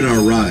reopen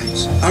our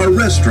rides, our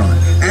restaurant,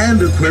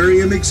 and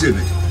aquarium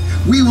exhibit,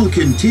 we will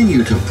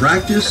continue to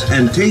practice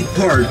and take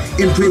part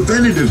in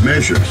preventative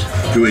measures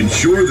to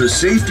ensure the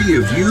safety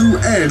of you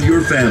and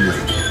your family.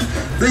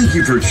 Thank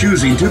you for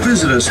choosing to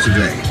visit us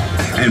today.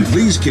 And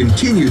please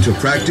continue to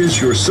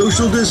practice your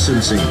social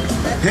distancing,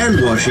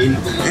 hand washing,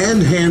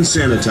 and hand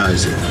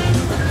sanitizing.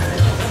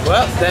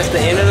 Well, that's the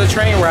end of the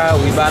train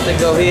ride. We about to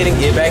go ahead and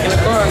get back in the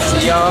car.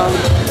 See y'all.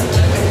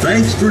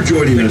 Thanks for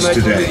joining us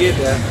today.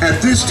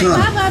 At this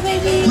time,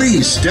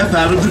 please step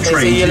out of the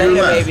train to your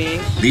left.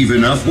 Leave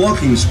enough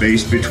walking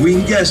space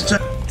between guests.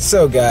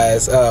 So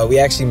guys, we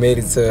actually made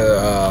it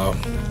to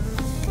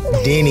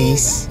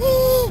Denny's.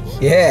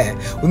 Yeah,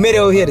 we made it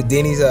over here to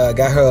Denny's.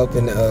 Got her up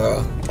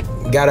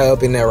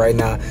in there right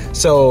now.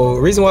 So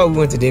the reason why we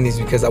went to Denny's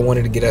because I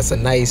wanted to get us a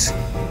nice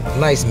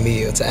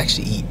meal to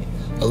actually eat,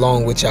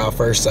 along with y'all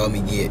first saw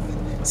me get.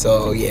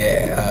 So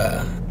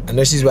yeah, I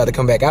know she's about to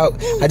come back out.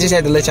 I just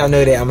had to let y'all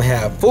know that I'm gonna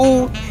have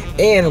food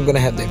and I'm gonna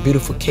have that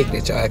beautiful cake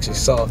that y'all actually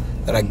saw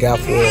that I got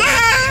for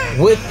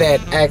her, with that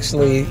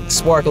actually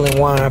sparkling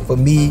wine for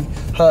me,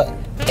 her,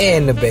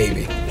 and the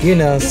baby. You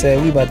know what I'm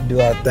saying? We about to do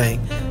our thing.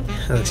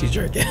 Oh, she's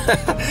drinking.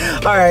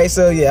 Alright,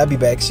 so yeah, I'll be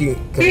back. She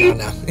come on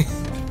now.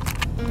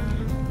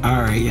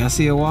 Alright, y'all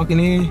see her walking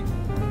in?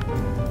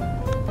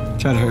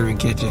 Try to hurry and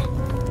catch her.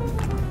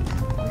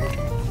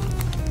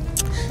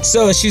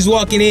 So she's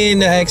walking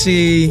in.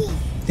 Actually,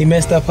 they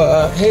messed up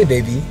her. Hey,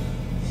 baby.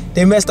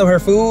 They messed up her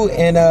food,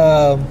 and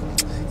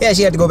yeah,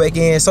 she had to go back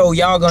in. So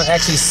y'all gonna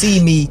actually see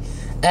me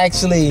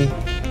actually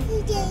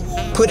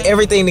put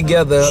everything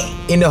together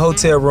in the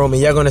hotel room,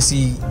 and y'all gonna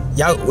see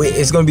y'all.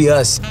 It's gonna be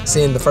us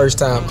seeing the first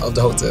time of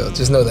the hotel.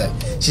 Just know that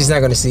she's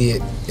not gonna see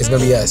it. It's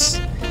gonna be us.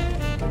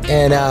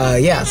 And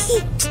yeah,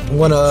 I'm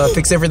gonna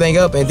fix everything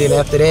up, and then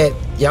after that,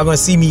 y'all gonna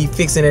see me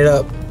fixing it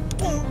up.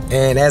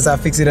 And as I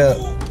fix it up,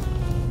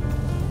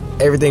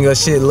 everything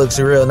else shit looks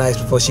real nice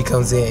before she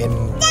comes in.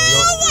 And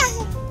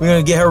we're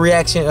gonna get her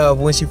reaction of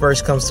when she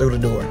first comes through the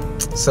door.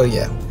 So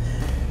yeah,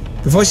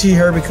 before she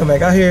heard me come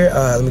back out here,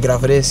 let me get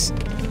off of this.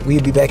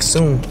 We'll be back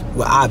soon.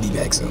 Well, I'll be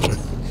back soon.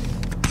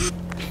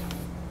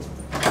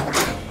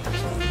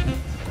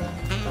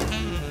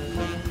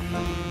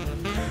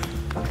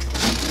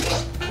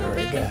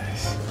 Alright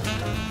guys,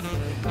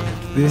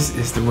 this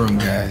is the room,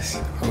 guys.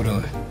 Hold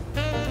on.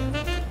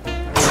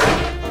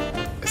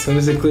 As soon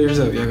as it clears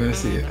up, y'all gonna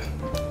see it.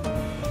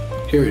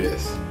 Here it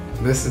is.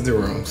 This is the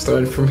room.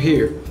 Starting from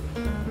here.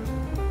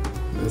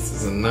 This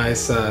is a nice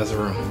size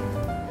room.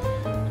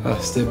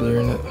 Stippler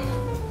in it.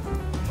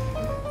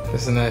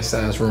 This is a nice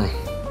size room.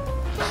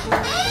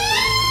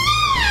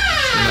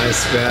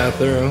 Nice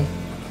bathroom.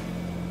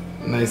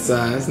 Nice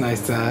size,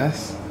 nice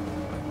size.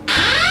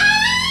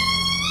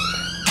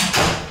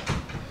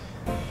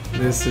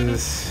 This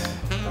is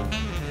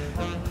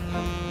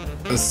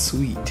a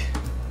suite.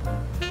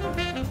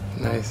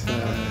 Nice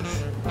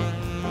size.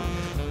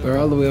 We're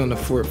all the way on the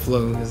 4th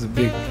floor. There's a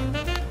big,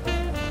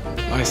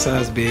 nice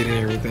size bed and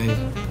everything.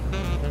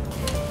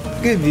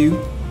 Good view.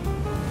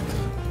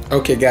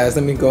 Okay guys,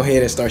 let me go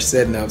ahead and start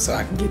setting up so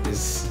I can get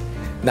this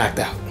knocked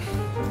out.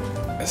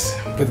 Let's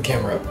put the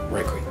camera up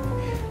right quick.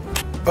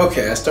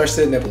 Okay, I start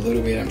setting up a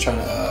little bit. I'm trying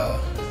to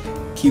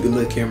keep a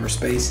little camera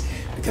space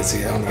because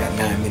I only got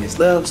 9 minutes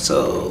left.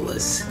 So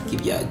let's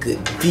give y'all a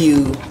good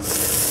view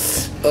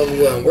of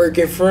where I'm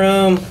working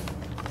from.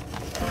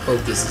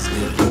 Hope this is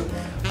good.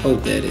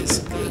 Hope that is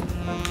good.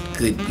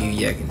 Good view.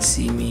 Y'all can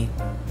see me.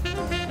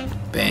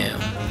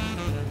 Bam.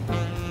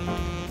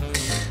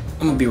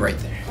 I'm gonna be right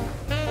there.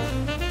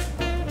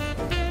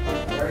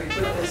 Already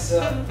put this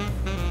up.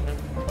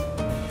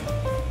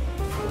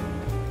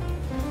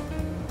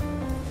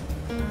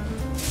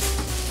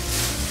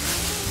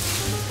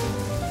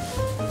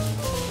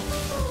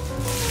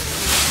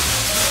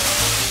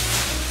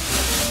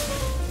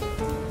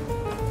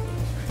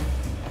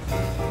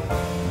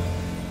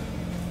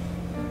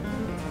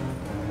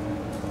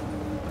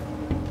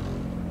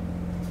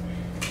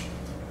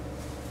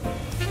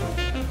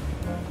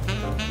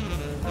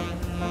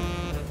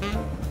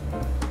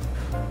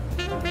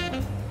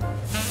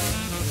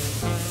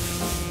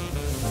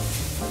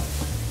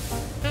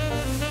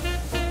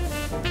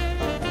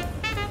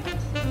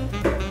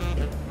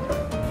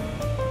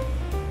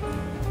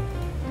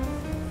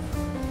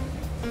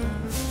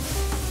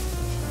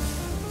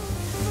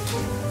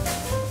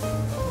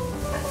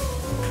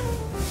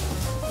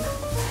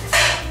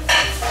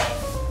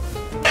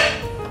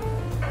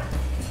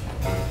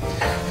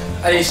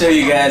 I didn't show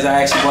you guys,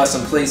 I actually bought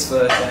some plates for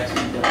us to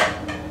actually do.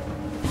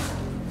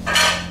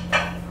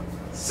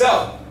 So.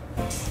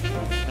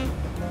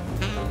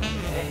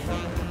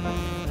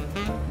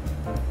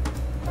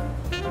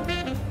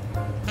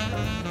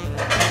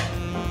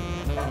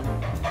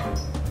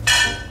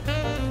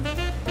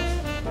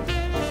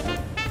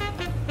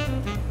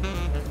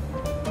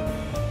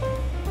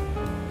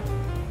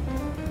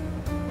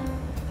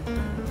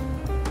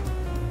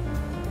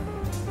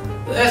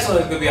 That's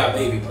one gonna be our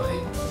baby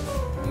plate.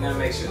 I'm gonna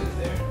make sure it's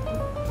there.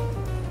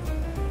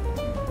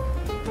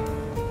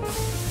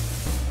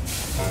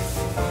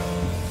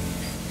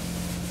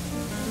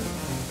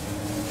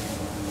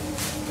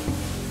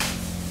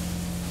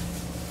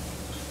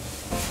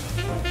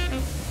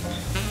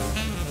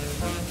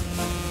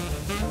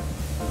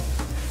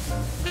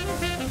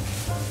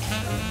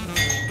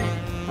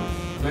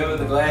 Remember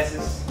the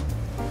glasses?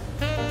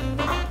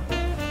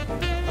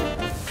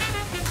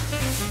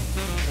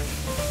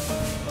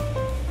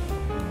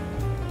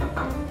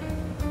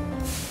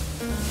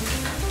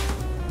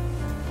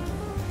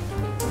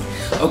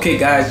 Okay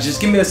guys,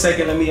 just give me a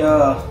second. Let me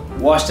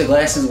wash the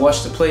glasses,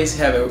 wash the place,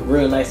 have it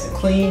real nice and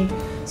clean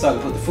so I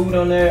can put the food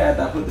on there.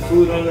 After I put the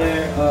food on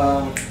there,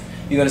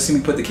 you're gonna see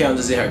me put the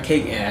candles in her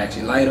cake and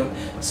actually light them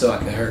so I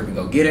can hurry and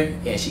go get her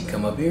and she can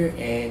come up here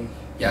and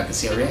y'all can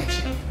see her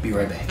reaction. Be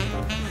right back.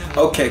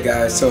 Okay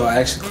guys, so I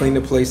actually cleaned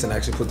the place and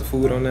actually put the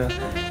food on there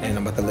and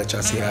I'm about to let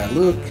y'all see how it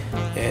look.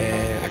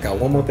 And I got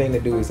one more thing to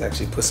do is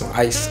actually put some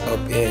ice up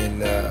in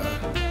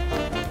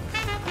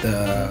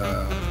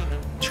the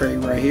tray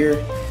right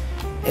here.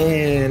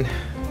 And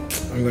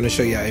I'm gonna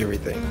show y'all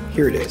everything.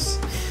 Here it is.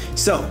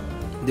 So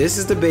this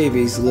is the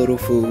baby's little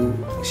food.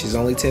 She's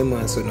only 10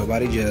 months, so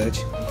nobody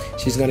judge.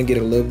 She's gonna get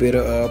a little bit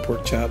of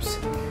pork chops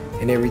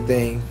and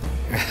everything.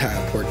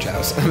 Pork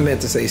chops, I meant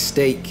to say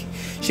steak.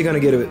 She's gonna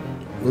get a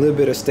little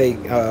bit of steak.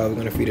 We're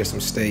gonna feed her some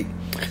steak.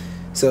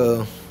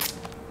 So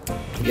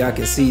y'all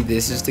can see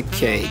this is the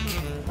cake.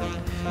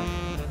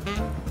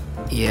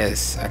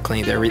 Yes, I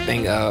cleaned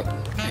everything up.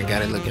 I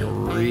got it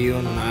looking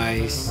real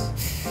nice.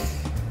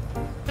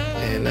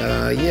 And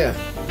yeah,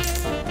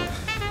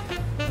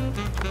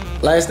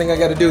 last thing I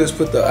got to do is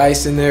put the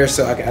ice in there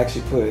so I can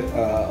actually put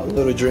a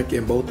little drink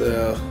in both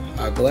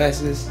our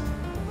glasses.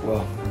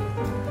 Well,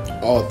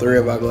 all three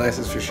of our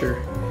glasses for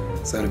sure,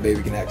 so the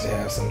baby can actually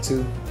have some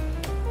too.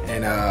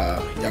 And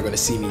y'all gonna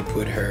see me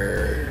put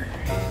her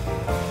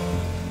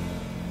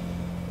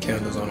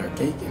candles on her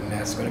cake, and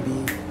that's gonna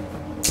be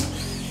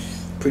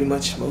pretty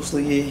much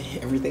mostly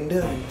everything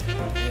done.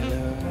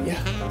 And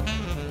yeah,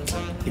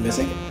 give me a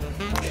second.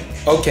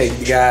 Okay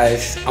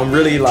guys, I'm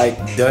really like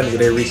done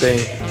with everything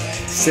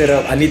set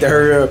up. I need to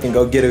hurry up and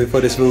go get it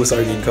before this food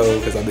starts getting cold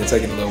because I've been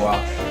taking a little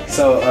while.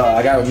 So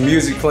I got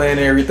music playing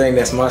and everything.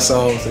 That's my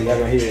song, so y'all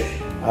gonna hear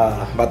it.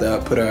 About to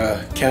put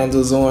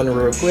candles on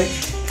real quick.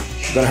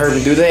 I'm gonna hurry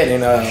and do that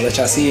and let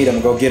y'all see it. I'm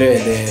gonna go get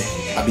it and then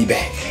I'll be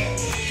back.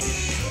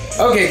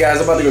 Okay guys,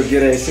 I'm about to go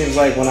get it. It seems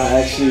like when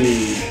I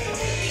actually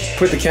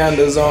put the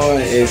candles on,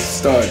 it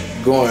start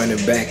going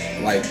and back,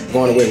 like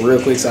going away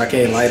real quick, so I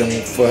can't light them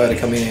for her to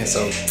come in.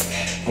 So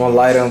I'm gonna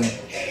light them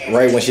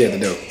right when she at the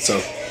door.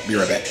 So be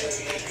right back.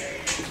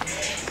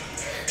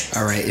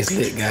 All right, it's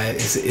lit,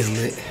 guys. It's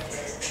lit.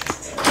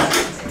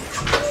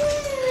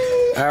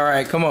 All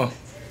right, come on.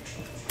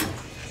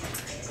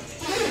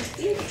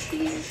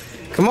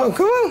 Come on,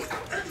 come on.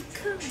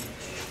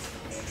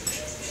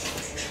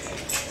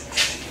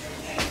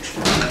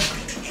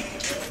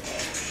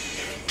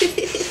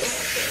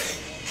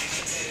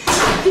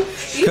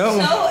 You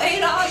so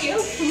ate all your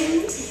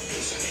food.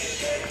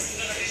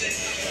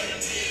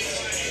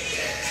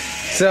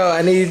 So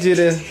I need you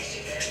to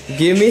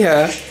give me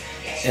her,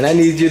 and I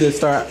need you to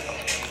start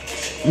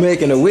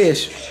making a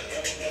wish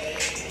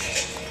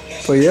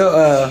for your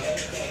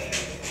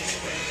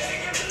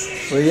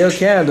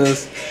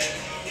candles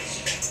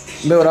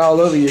melt all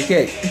over your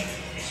cake.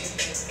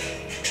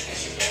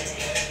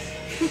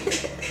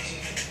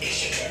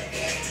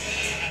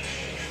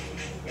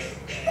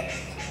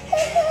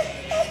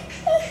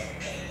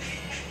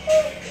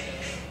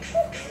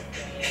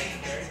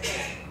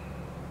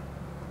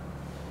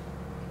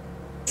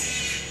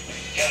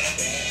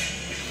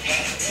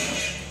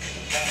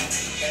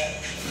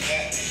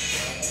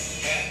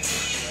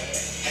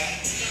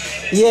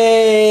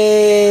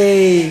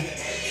 Yay!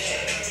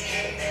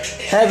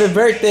 Happy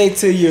birthday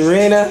to you,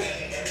 Rina.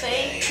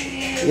 Thank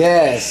you.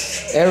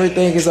 Yes,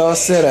 everything is all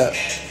set up.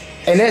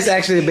 And that's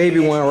actually the baby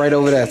one right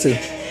over there too.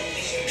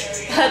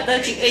 I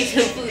thought you ate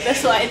your food,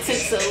 that's why it took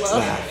so long.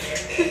 Nah.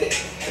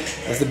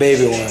 That's the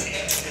baby one.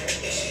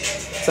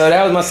 So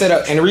that was my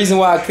setup. And the reason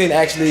why I couldn't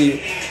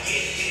actually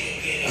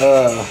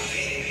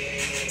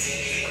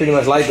pretty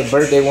much light the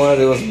birthday one,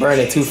 it was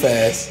burning too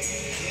fast.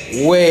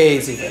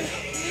 Way too fast.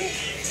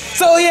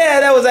 So yeah,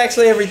 that was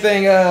actually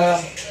everything.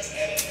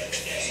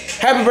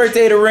 Happy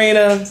birthday to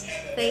Rina.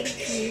 Thank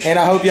you. And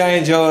I hope y'all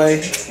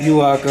enjoy. You're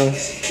welcome.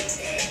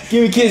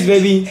 Give me a kiss,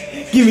 baby.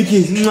 Give me a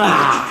kiss.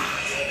 Mwah.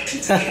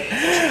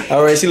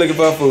 All right, she looking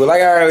for food.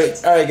 Like, all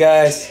right,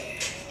 guys.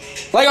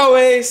 Like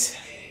always,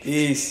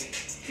 peace.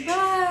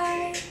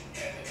 Bye.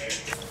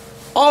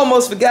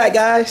 Almost forgot,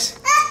 guys.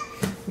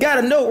 Got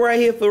a note right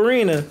here for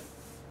Rina.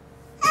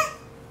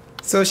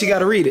 So she got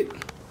to read it.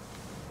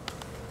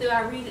 Do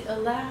I read it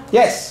aloud?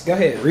 Yes, go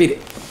ahead, read it.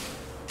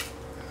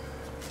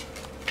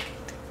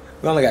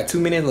 We only got 2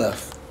 minutes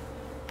left.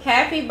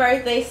 Happy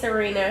birthday,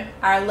 Serena.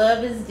 Our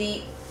love is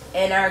deep,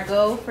 and our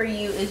goal for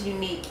you is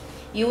unique.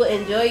 You will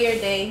enjoy your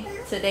day.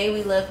 Today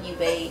we love you,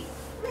 babe.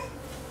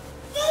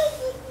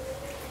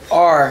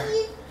 Or,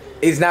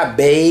 it's not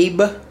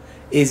babe,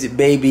 it's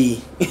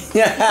baby.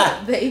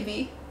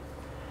 Baby.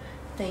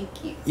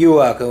 Thank you. You're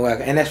welcome,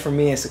 welcome. And that's for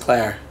me and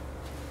SACLARA.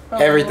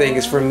 Everything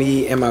is for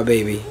me and my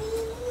baby.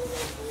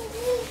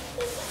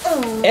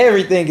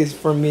 Everything is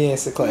for me and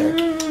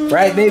SACLARA.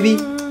 Right, baby?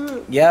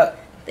 Yep.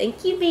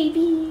 Thank you,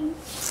 baby.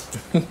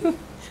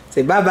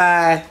 Say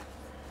bye-bye.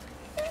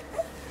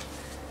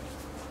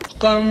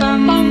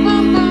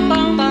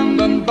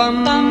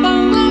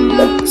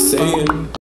 Saying